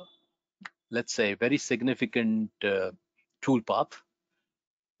 uh, let's say, very significant toolpath.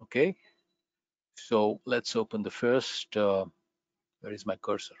 Okay, so let's open the first. Where is my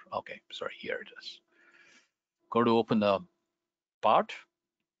cursor? Okay, sorry, here it is. Go to open the part.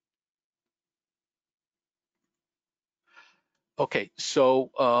 Okay, so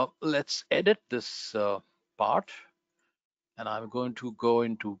let's edit this part, and I'm going to go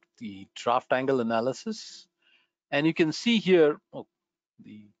into the draft angle analysis, and you can see here,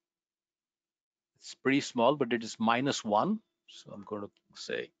 it's pretty small, but it is -1. So I'm going to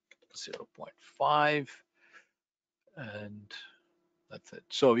say 0.5, and that's it.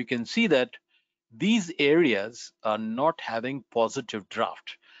 So we can see that these areas are not having positive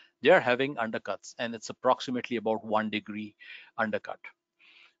draft. They're having undercuts, and it's approximately about 1 degree undercut.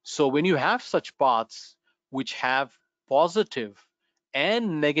 So when you have such paths which have positive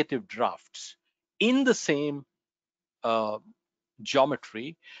and negative drafts in the same uh,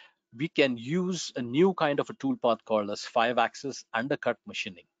 geometry, we can use a new kind of a toolpath called as 5-axis undercut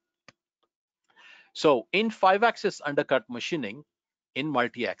machining. So in 5-axis undercut machining in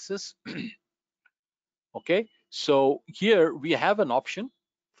multi-axis, okay, so here we have an option.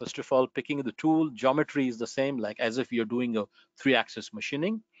 First of all, picking the tool, geometry is the same, like as if you're doing a 3-axis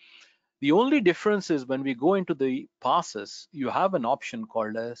machining. The only difference is when we go into the passes, you have an option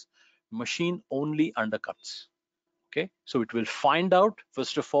called as machine only undercuts. Okay, so it will find out,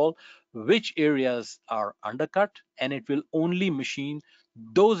 first of all, which areas are undercut, and it will only machine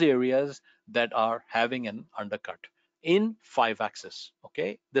those areas that are having an undercut in 5-axis.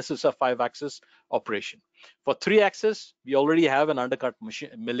 Okay, this is a 5-axis operation. For 3-axis, we already have an undercut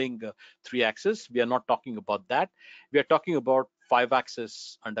milling 3-axis. We are not talking about that. We are talking about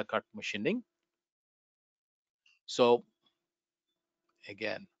 5-axis undercut machining. So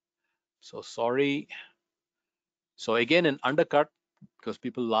again, so sorry. So again, in undercut, because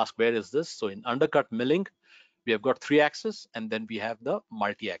people ask where is this? So in undercut milling, we have got 3-axis, and then we have the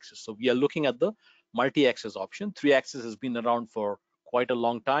multi-axis. So we are looking at the multi-axis option. 3-axis has been around for quite a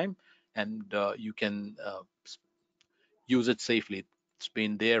long time, and you can use it safely. It's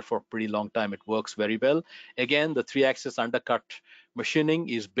been there for a pretty long time. It works very well. Again, the 3-axis undercut machining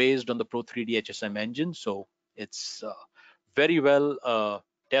is based on the Pro 3D HSM engine, so it's very well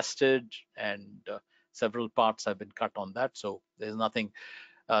tested, and several parts have been cut on that, so there's nothing,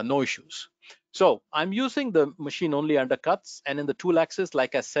 no issues. So I'm using the machine only undercuts, and in the tool axis,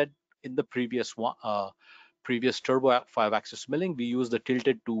 like I said in the previous one, previous turbo 5-axis milling, we use the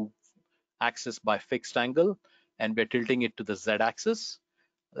tilted to axis by fixed angle, and we're tilting it to the Z axis.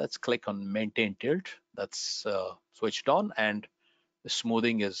 Let's click on maintain tilt. That's switched on, and the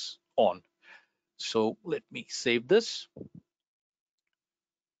smoothing is on. So let me save this.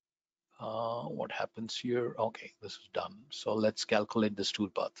 What happens here? Okay, this is done. So let's calculate this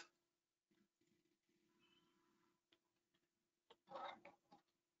toolpath.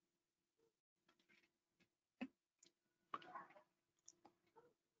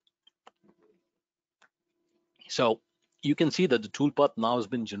 So you can see that the toolpath now has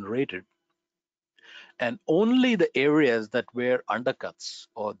been generated, and only the areas that were undercuts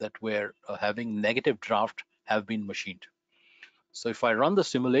or that were having negative draft have been machined. So if I run the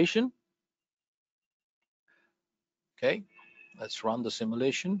simulation, okay, let's run the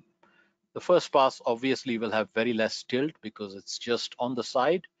simulation. The first pass obviously will have very less tilt because it's just on the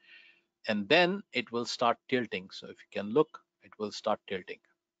side, and then it will start tilting. So if you can look, it will start tilting.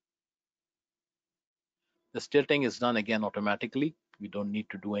 This tilting is done again automatically. We don't need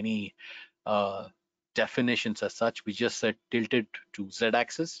to do any definitions as such. We just set tilted to Z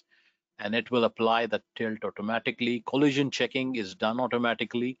axis, and it will apply the tilt automatically. Collision checking is done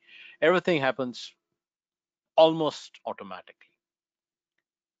automatically. Everything happens almost automatically.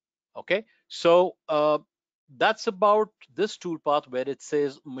 Okay, so that's about this toolpath where it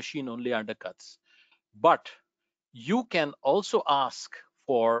says machine only undercuts. But you can also ask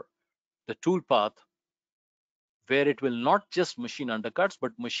for the toolpath where it will not just machine undercuts,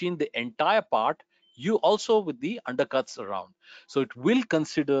 but machine the entire part, you also with the undercuts around. So it will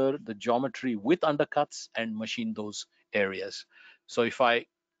consider the geometry with undercuts and machine those areas. So if I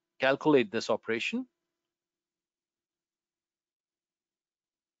calculate this operation,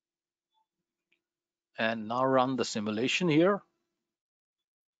 and now run the simulation here,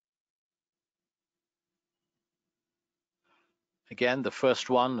 again, the first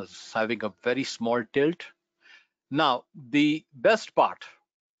one is having a very small tilt. Now, the best part,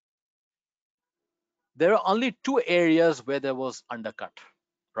 there are only 2 areas where there was undercut,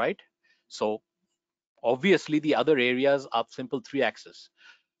 right? So obviously the other areas are simple 3-axis.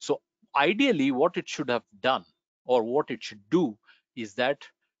 So ideally what it should have done, or what it should do, is that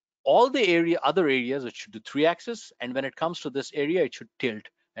all the other areas, it should do 3-axis, and when it comes to this area, it should tilt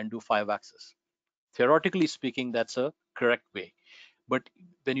and do 5-axis. Theoretically speaking, that's a correct way. But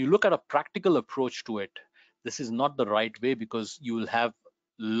when you look at a practical approach to it, this is not the right way, because you will have a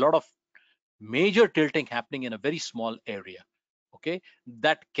lot of major tilting happening in a very small area. Okay,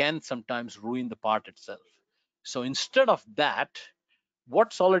 that can sometimes ruin the part itself. So instead of that, what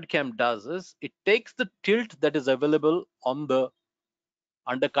SolidCAM does is it takes the tilt that is available on the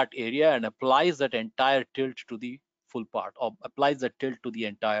undercut area and applies that entire tilt to the full part, or applies that tilt to the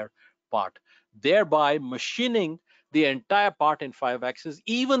entire part, thereby machining the entire part in 5-axis,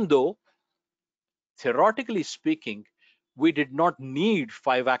 even though theoretically speaking, we did not need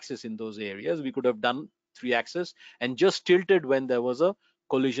 5-axis in those areas. We could have done 3-axis and just tilted when there was a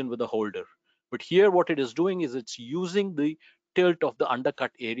collision with the holder. But here what it is doing is it's using the tilt of the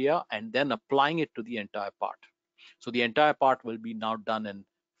undercut area and then applying it to the entire part. So the entire part will be now done in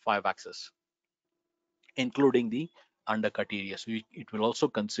 5-axis, including the undercut area. So it will also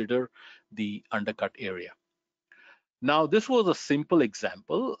consider the undercut area. Now, this was a simple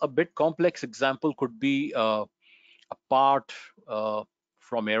example. A bit complex example could be a part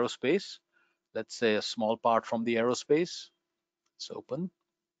from aerospace. Let's say a small part from the aerospace. It's open.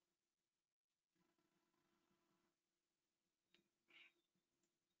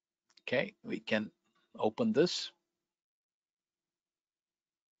 Okay, we can open this.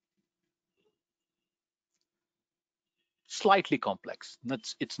 Slightly complex.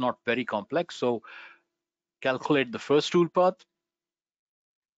 It's not very complex. So calculate the first toolpath.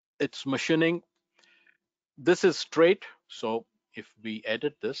 It's machining. This is straight. So if we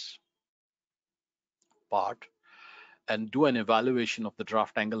edit this part and do an evaluation of the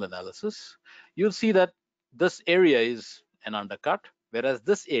draft angle analysis, you'll see that this area is an undercut, whereas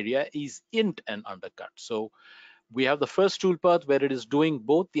this area isn't an undercut. So we have the first toolpath where it is doing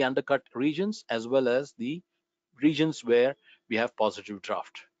both the undercut regions as well as the regions where we have positive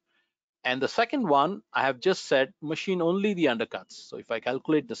draft. And the second one, I have just said machine only the undercuts. So if I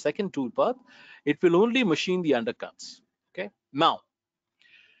calculate the second toolpath, it will only machine the undercuts. Okay. Now,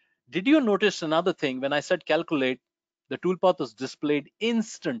 did you notice another thing? When I said calculate, the toolpath was displayed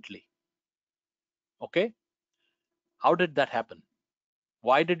instantly. Okay. How did that happen?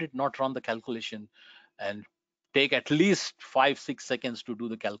 Why did it not run the calculation and take at least 5-6 seconds to do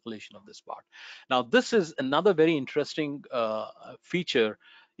the calculation of this part? Now, this is another very interesting feature.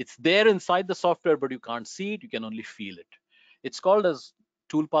 It's there inside the software, but you can't see it. You can only feel it. It's called as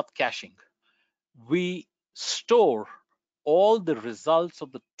toolpath caching. We store all the results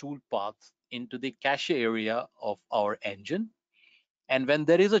of the toolpath into the cache area of our engine. And when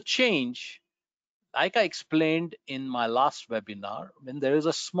there is a change, like I explained in my last webinar, when there is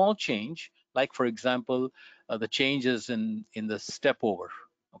a small change, like for example, the changes in the step over,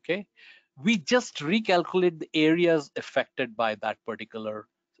 okay, we just recalculate the areas affected by that particular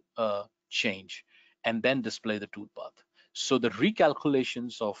change and then display the toolpath. So the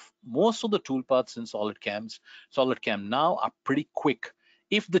recalculations of most of the toolpaths in SolidCAM now are pretty quick.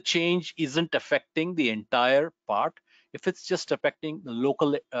 If the change isn't affecting the entire part, if it's just affecting the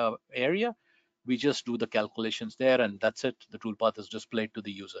local area, we just do the calculations there and that's it. The toolpath is displayed to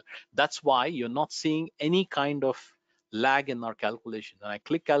the user. That's why you're not seeing any kind of lag in our calculation. When I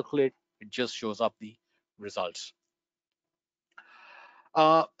click calculate, it just shows up the results.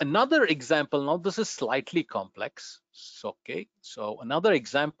 Another example, now this is slightly complex. So, okay, so another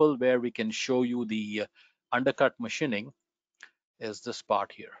example where we can show you the undercut machining is this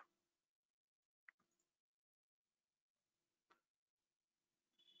part here.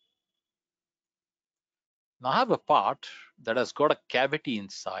 Now I have a part that has got a cavity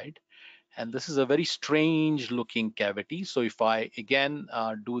inside, and this is a very strange looking cavity. So if I again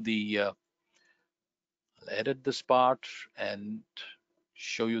do the I'll edit this part and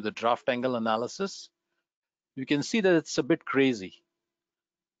show you the draft angle analysis, you can see that it's a bit crazy.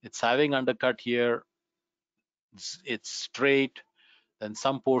 It's having undercut here, it's straight, then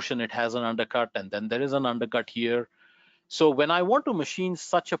some portion it has an undercut, and then there is an undercut here. So when I want to machine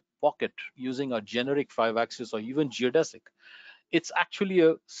such a pocket using a generic 5-axis or even geodesic, it's actually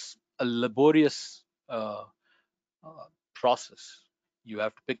a laborious process. You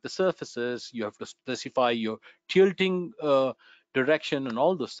have to pick the surfaces, you have to specify your tilting direction and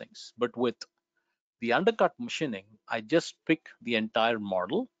all those things. But with the undercut machining, I just pick the entire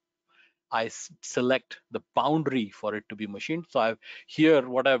model. I select the boundary for it to be machined. So I've here,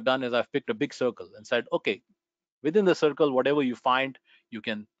 what I've done is I've picked a big circle and said, okay, within the circle, whatever you find, you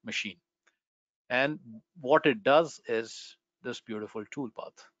can machine. And what it does is this beautiful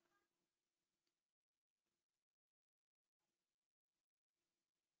toolpath.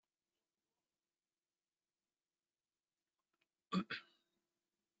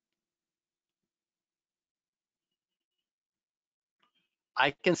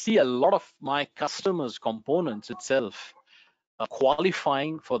 I can see a lot of my customers' components itself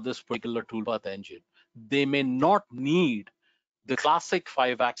qualifying for this particular toolpath engine. They may not need the classic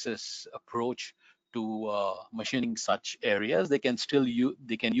 5-axis approach to machining such areas. They can still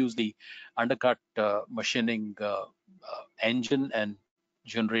use the undercut machining engine and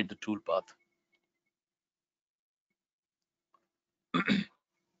generate the toolpath.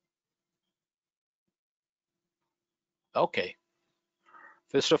 Okay,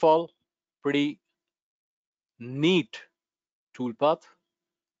 first of all, pretty neat toolpath,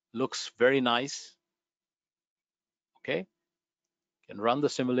 looks very nice. Okay, can run the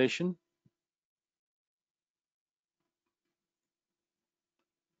simulation.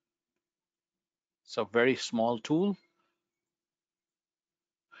 It's a very small tool.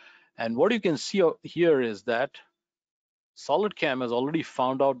 And what you can see here is that SolidCAM has already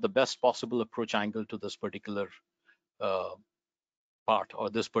found out the best possible approach angle to this particular uh, part or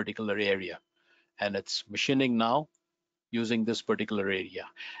this particular area. And it's machining now using this particular area.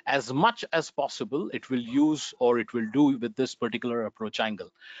 As much as possible, it will use or it will do with this particular approach angle.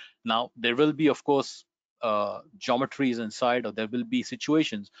 Now, there will be, of course, geometries inside, or there will be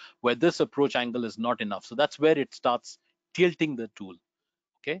situations where this approach angle is not enough. So that's where it starts tilting the tool.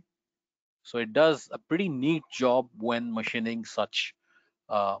 Okay. So it does a pretty neat job when machining such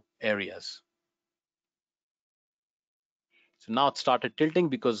areas. So now it started tilting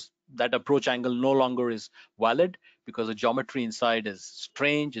because that approach angle no longer is valid because the geometry inside is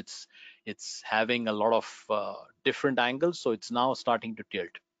strange. It's having a lot of different angles, so it's now starting to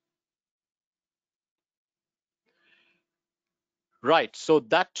tilt. Right, so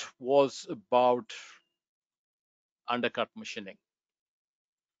that was about undercut machining.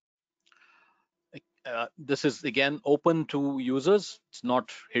 This is again open to users. It's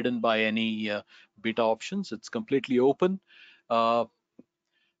not hidden by any beta options. It's completely open. Uh,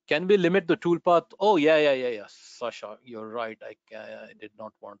 can we limit the toolpath? Oh, yeah. Sasha, you're right. I did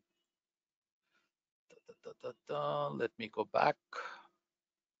not want. Let me go back.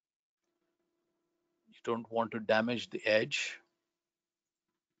 You don't want to damage the edge.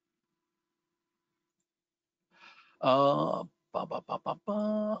 Uh, ba, ba, ba, ba,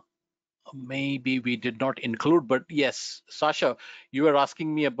 ba. Maybe we did not include, but yes, Sasha, you were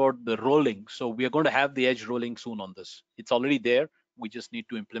asking me about the rolling. So we are going to have the edge rolling soon on this. It's already there. We just need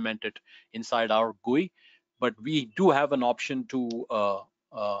to implement it inside our GUI. But we do have an option to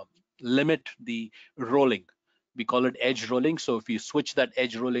limit the rolling. We call it edge rolling. So if you switch that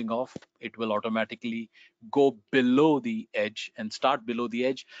edge rolling off, it will automatically go below the edge and start below the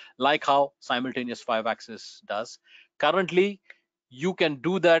edge, like how simultaneous 5-axis does. Currently, you can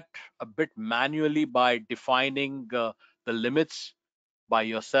do that a bit manually by defining the limits by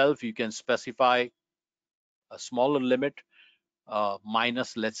yourself. You can specify a smaller limit,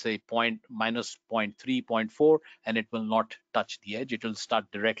 minus, let's say, minus 0.3, zero 0.4, and it will not touch the edge. It will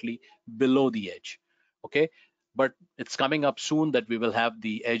start directly below the edge. Okay, but it's coming up soon that we will have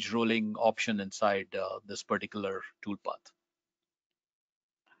the edge rolling option inside this particular toolpath.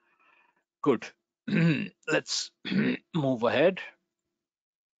 Good. Let's move ahead.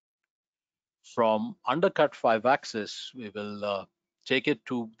 From undercut 5-axis, we will take it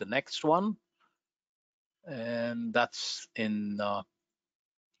to the next one, and that's in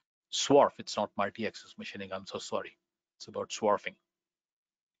Swarf. It's not multi-axis machining. I'm so sorry. It's about swarfing.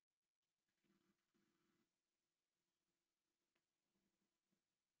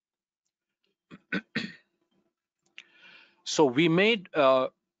 So we made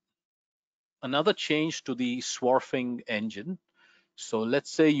another change to the swarfing engine. So let's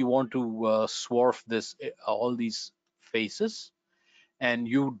say you want to swarf this all these faces, and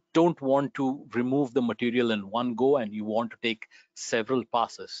you don't want to remove the material in one go, and you want to take several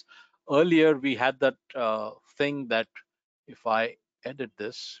passes. Earlier, we had that thing that if I edit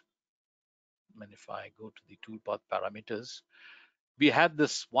this, and if I go to the toolpath parameters, we had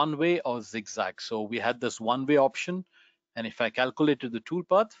this one way or zigzag. So we had this one way option. And if I calculated the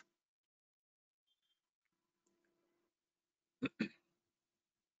toolpath,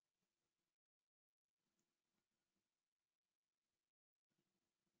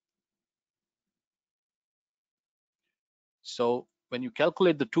 so when you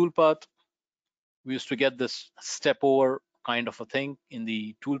calculate the toolpath, we used to get this step over kind of a thing in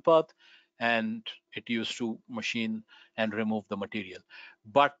the toolpath, and it used to machine and remove the material.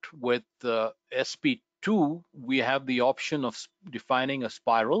 But with SP2, we have the option of defining a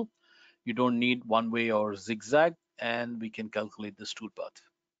spiral. You don't need one way or zigzag, and we can calculate this toolpath.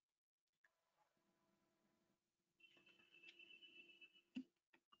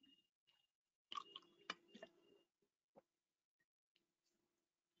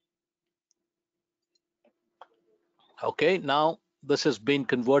 Okay, now this has been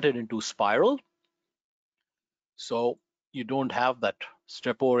converted into spiral. So you don't have that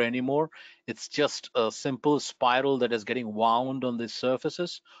step over anymore. It's just a simple spiral that is getting wound on the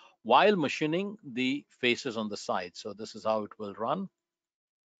surfaces while machining the faces on the side. So this is how it will run.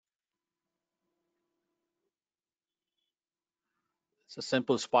 It's a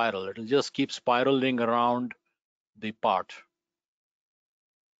simple spiral. It'll just keep spiraling around the part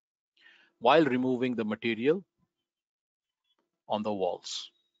while removing the material on the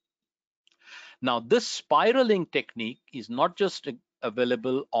walls. Now, this spiraling technique is not just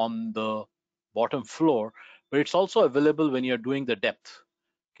available on the bottom floor, but it's also available when you're doing the depth.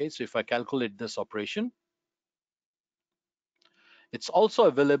 Okay, so if I calculate this operation, it's also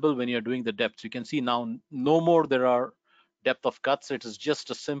available when you're doing the depths. You can see now no more there are depth of cuts. It is just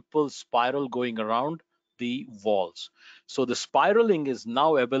a simple spiral going around the walls. So the spiraling is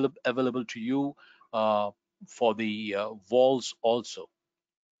now available to you for the walls also.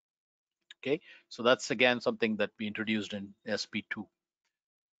 Okay, so that's again something that we introduced in SP2.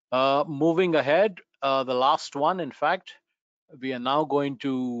 Moving ahead, the last one, in fact, we are now going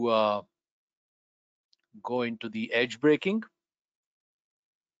to go into the edge breaking.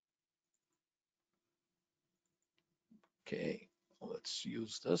 Okay, let's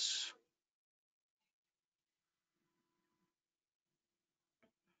use this.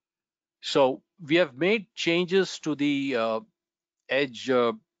 So we have made changes to the edge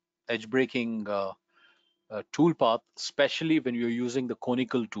edge breaking toolpath, especially when you're using the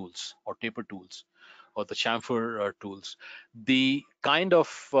conical tools or taper tools or the chamfer tools. The kind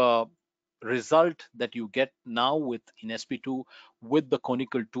of result that you get now with in SP2 with the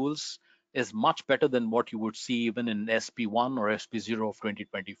conical tools is much better than what you would see even in SP1 or SP0 of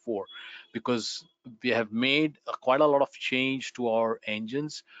 2024, because we have made quite a lot of change to our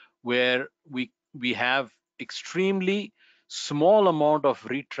engines where we have extremely small amount of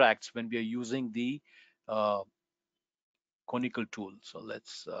retracts when we are using the uh, conical tool. So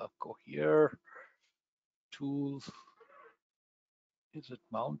let's go here. Tool, is it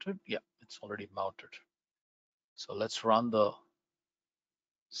mounted? Yeah, it's already mounted. So let's run the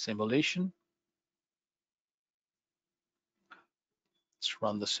simulation. Let's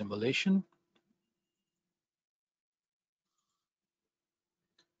run the simulation.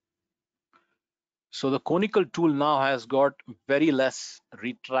 So the conical tool now has got very less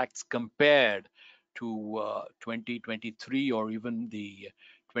retracts compared to 2023 or even the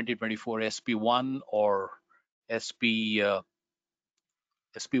 2024 SP1 or SP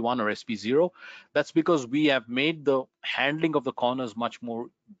SP1 or SP0. That's because we have made the handling of the corners much more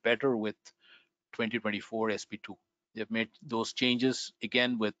better with 2024 SP2. They've made those changes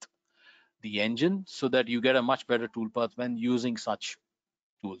again with the engine so that you get a much better toolpath when using such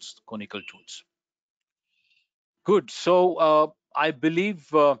tools, conical tools. Good. So I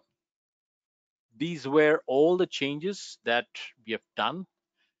believe these were all the changes that we have done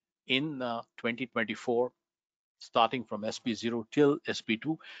in 2024, starting from SP0 till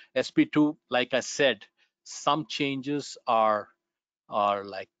SP2. SP2, like I said, some changes are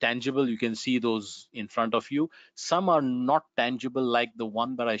like tangible. You can see those in front of you. Some are not tangible, like the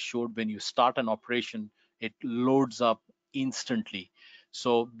one that I showed. When you start an operation, it loads up instantly.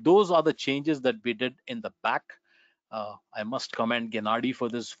 So those are the changes that we did in the back. I must commend Gennady for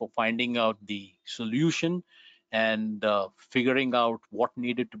this, for finding out the solution and figuring out what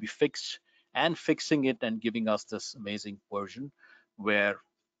needed to be fixed and fixing it and giving us this amazing version where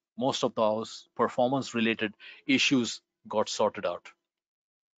most of those performance related issues got sorted out.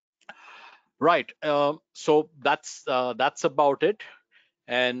 Right. So that's about it.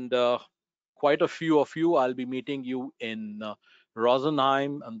 And quite a few of you, I'll be meeting you in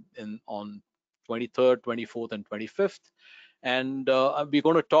Rosenheim on 23rd, 24th, and 25th. And we're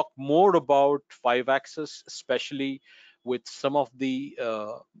going to talk more about 5-axis, especially with some of the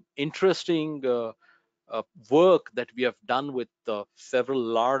interesting work that we have done with several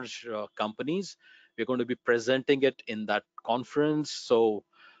large companies. We're going to be presenting it in that conference. So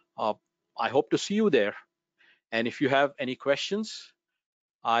uh, I hope to see you there. And if you have any questions,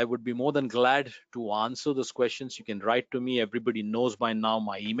 I would be more than glad to answer those questions. You can write to me. Everybody knows by now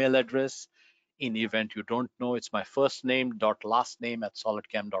my email address. In the event you don't know, it's my first name dot last name at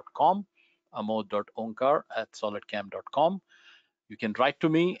solidcam.com, amod.onkar at solidcam.com. You can write to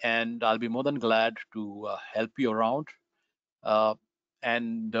me and I'll be more than glad to help you around.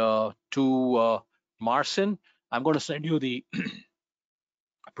 And to Marcin, I'm going to send you the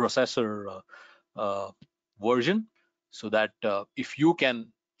processor version so that if you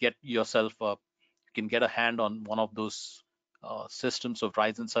can get yourself you can get a hand on one of those systems of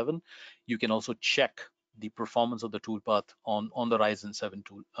Ryzen 7, you can also check the performance of the toolpath on the Ryzen 7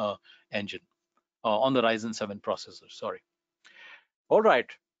 tool engine, on the Ryzen 7 processor, sorry. All right,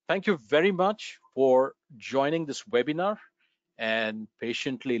 thank you very much for joining this webinar and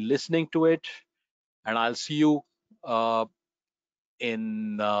patiently listening to it, and I'll see you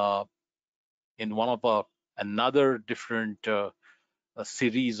in one of another different a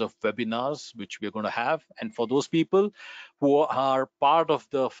series of webinars which we're going to have. And for those people who are part of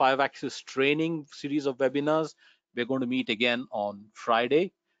the 5-axis training series of webinars, we're going to meet again on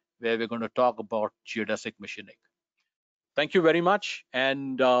Friday, where we're going to talk about geodesic machining. Thank you very much,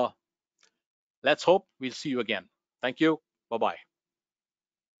 and let's hope we'll see you again. Thank you. Bye-bye.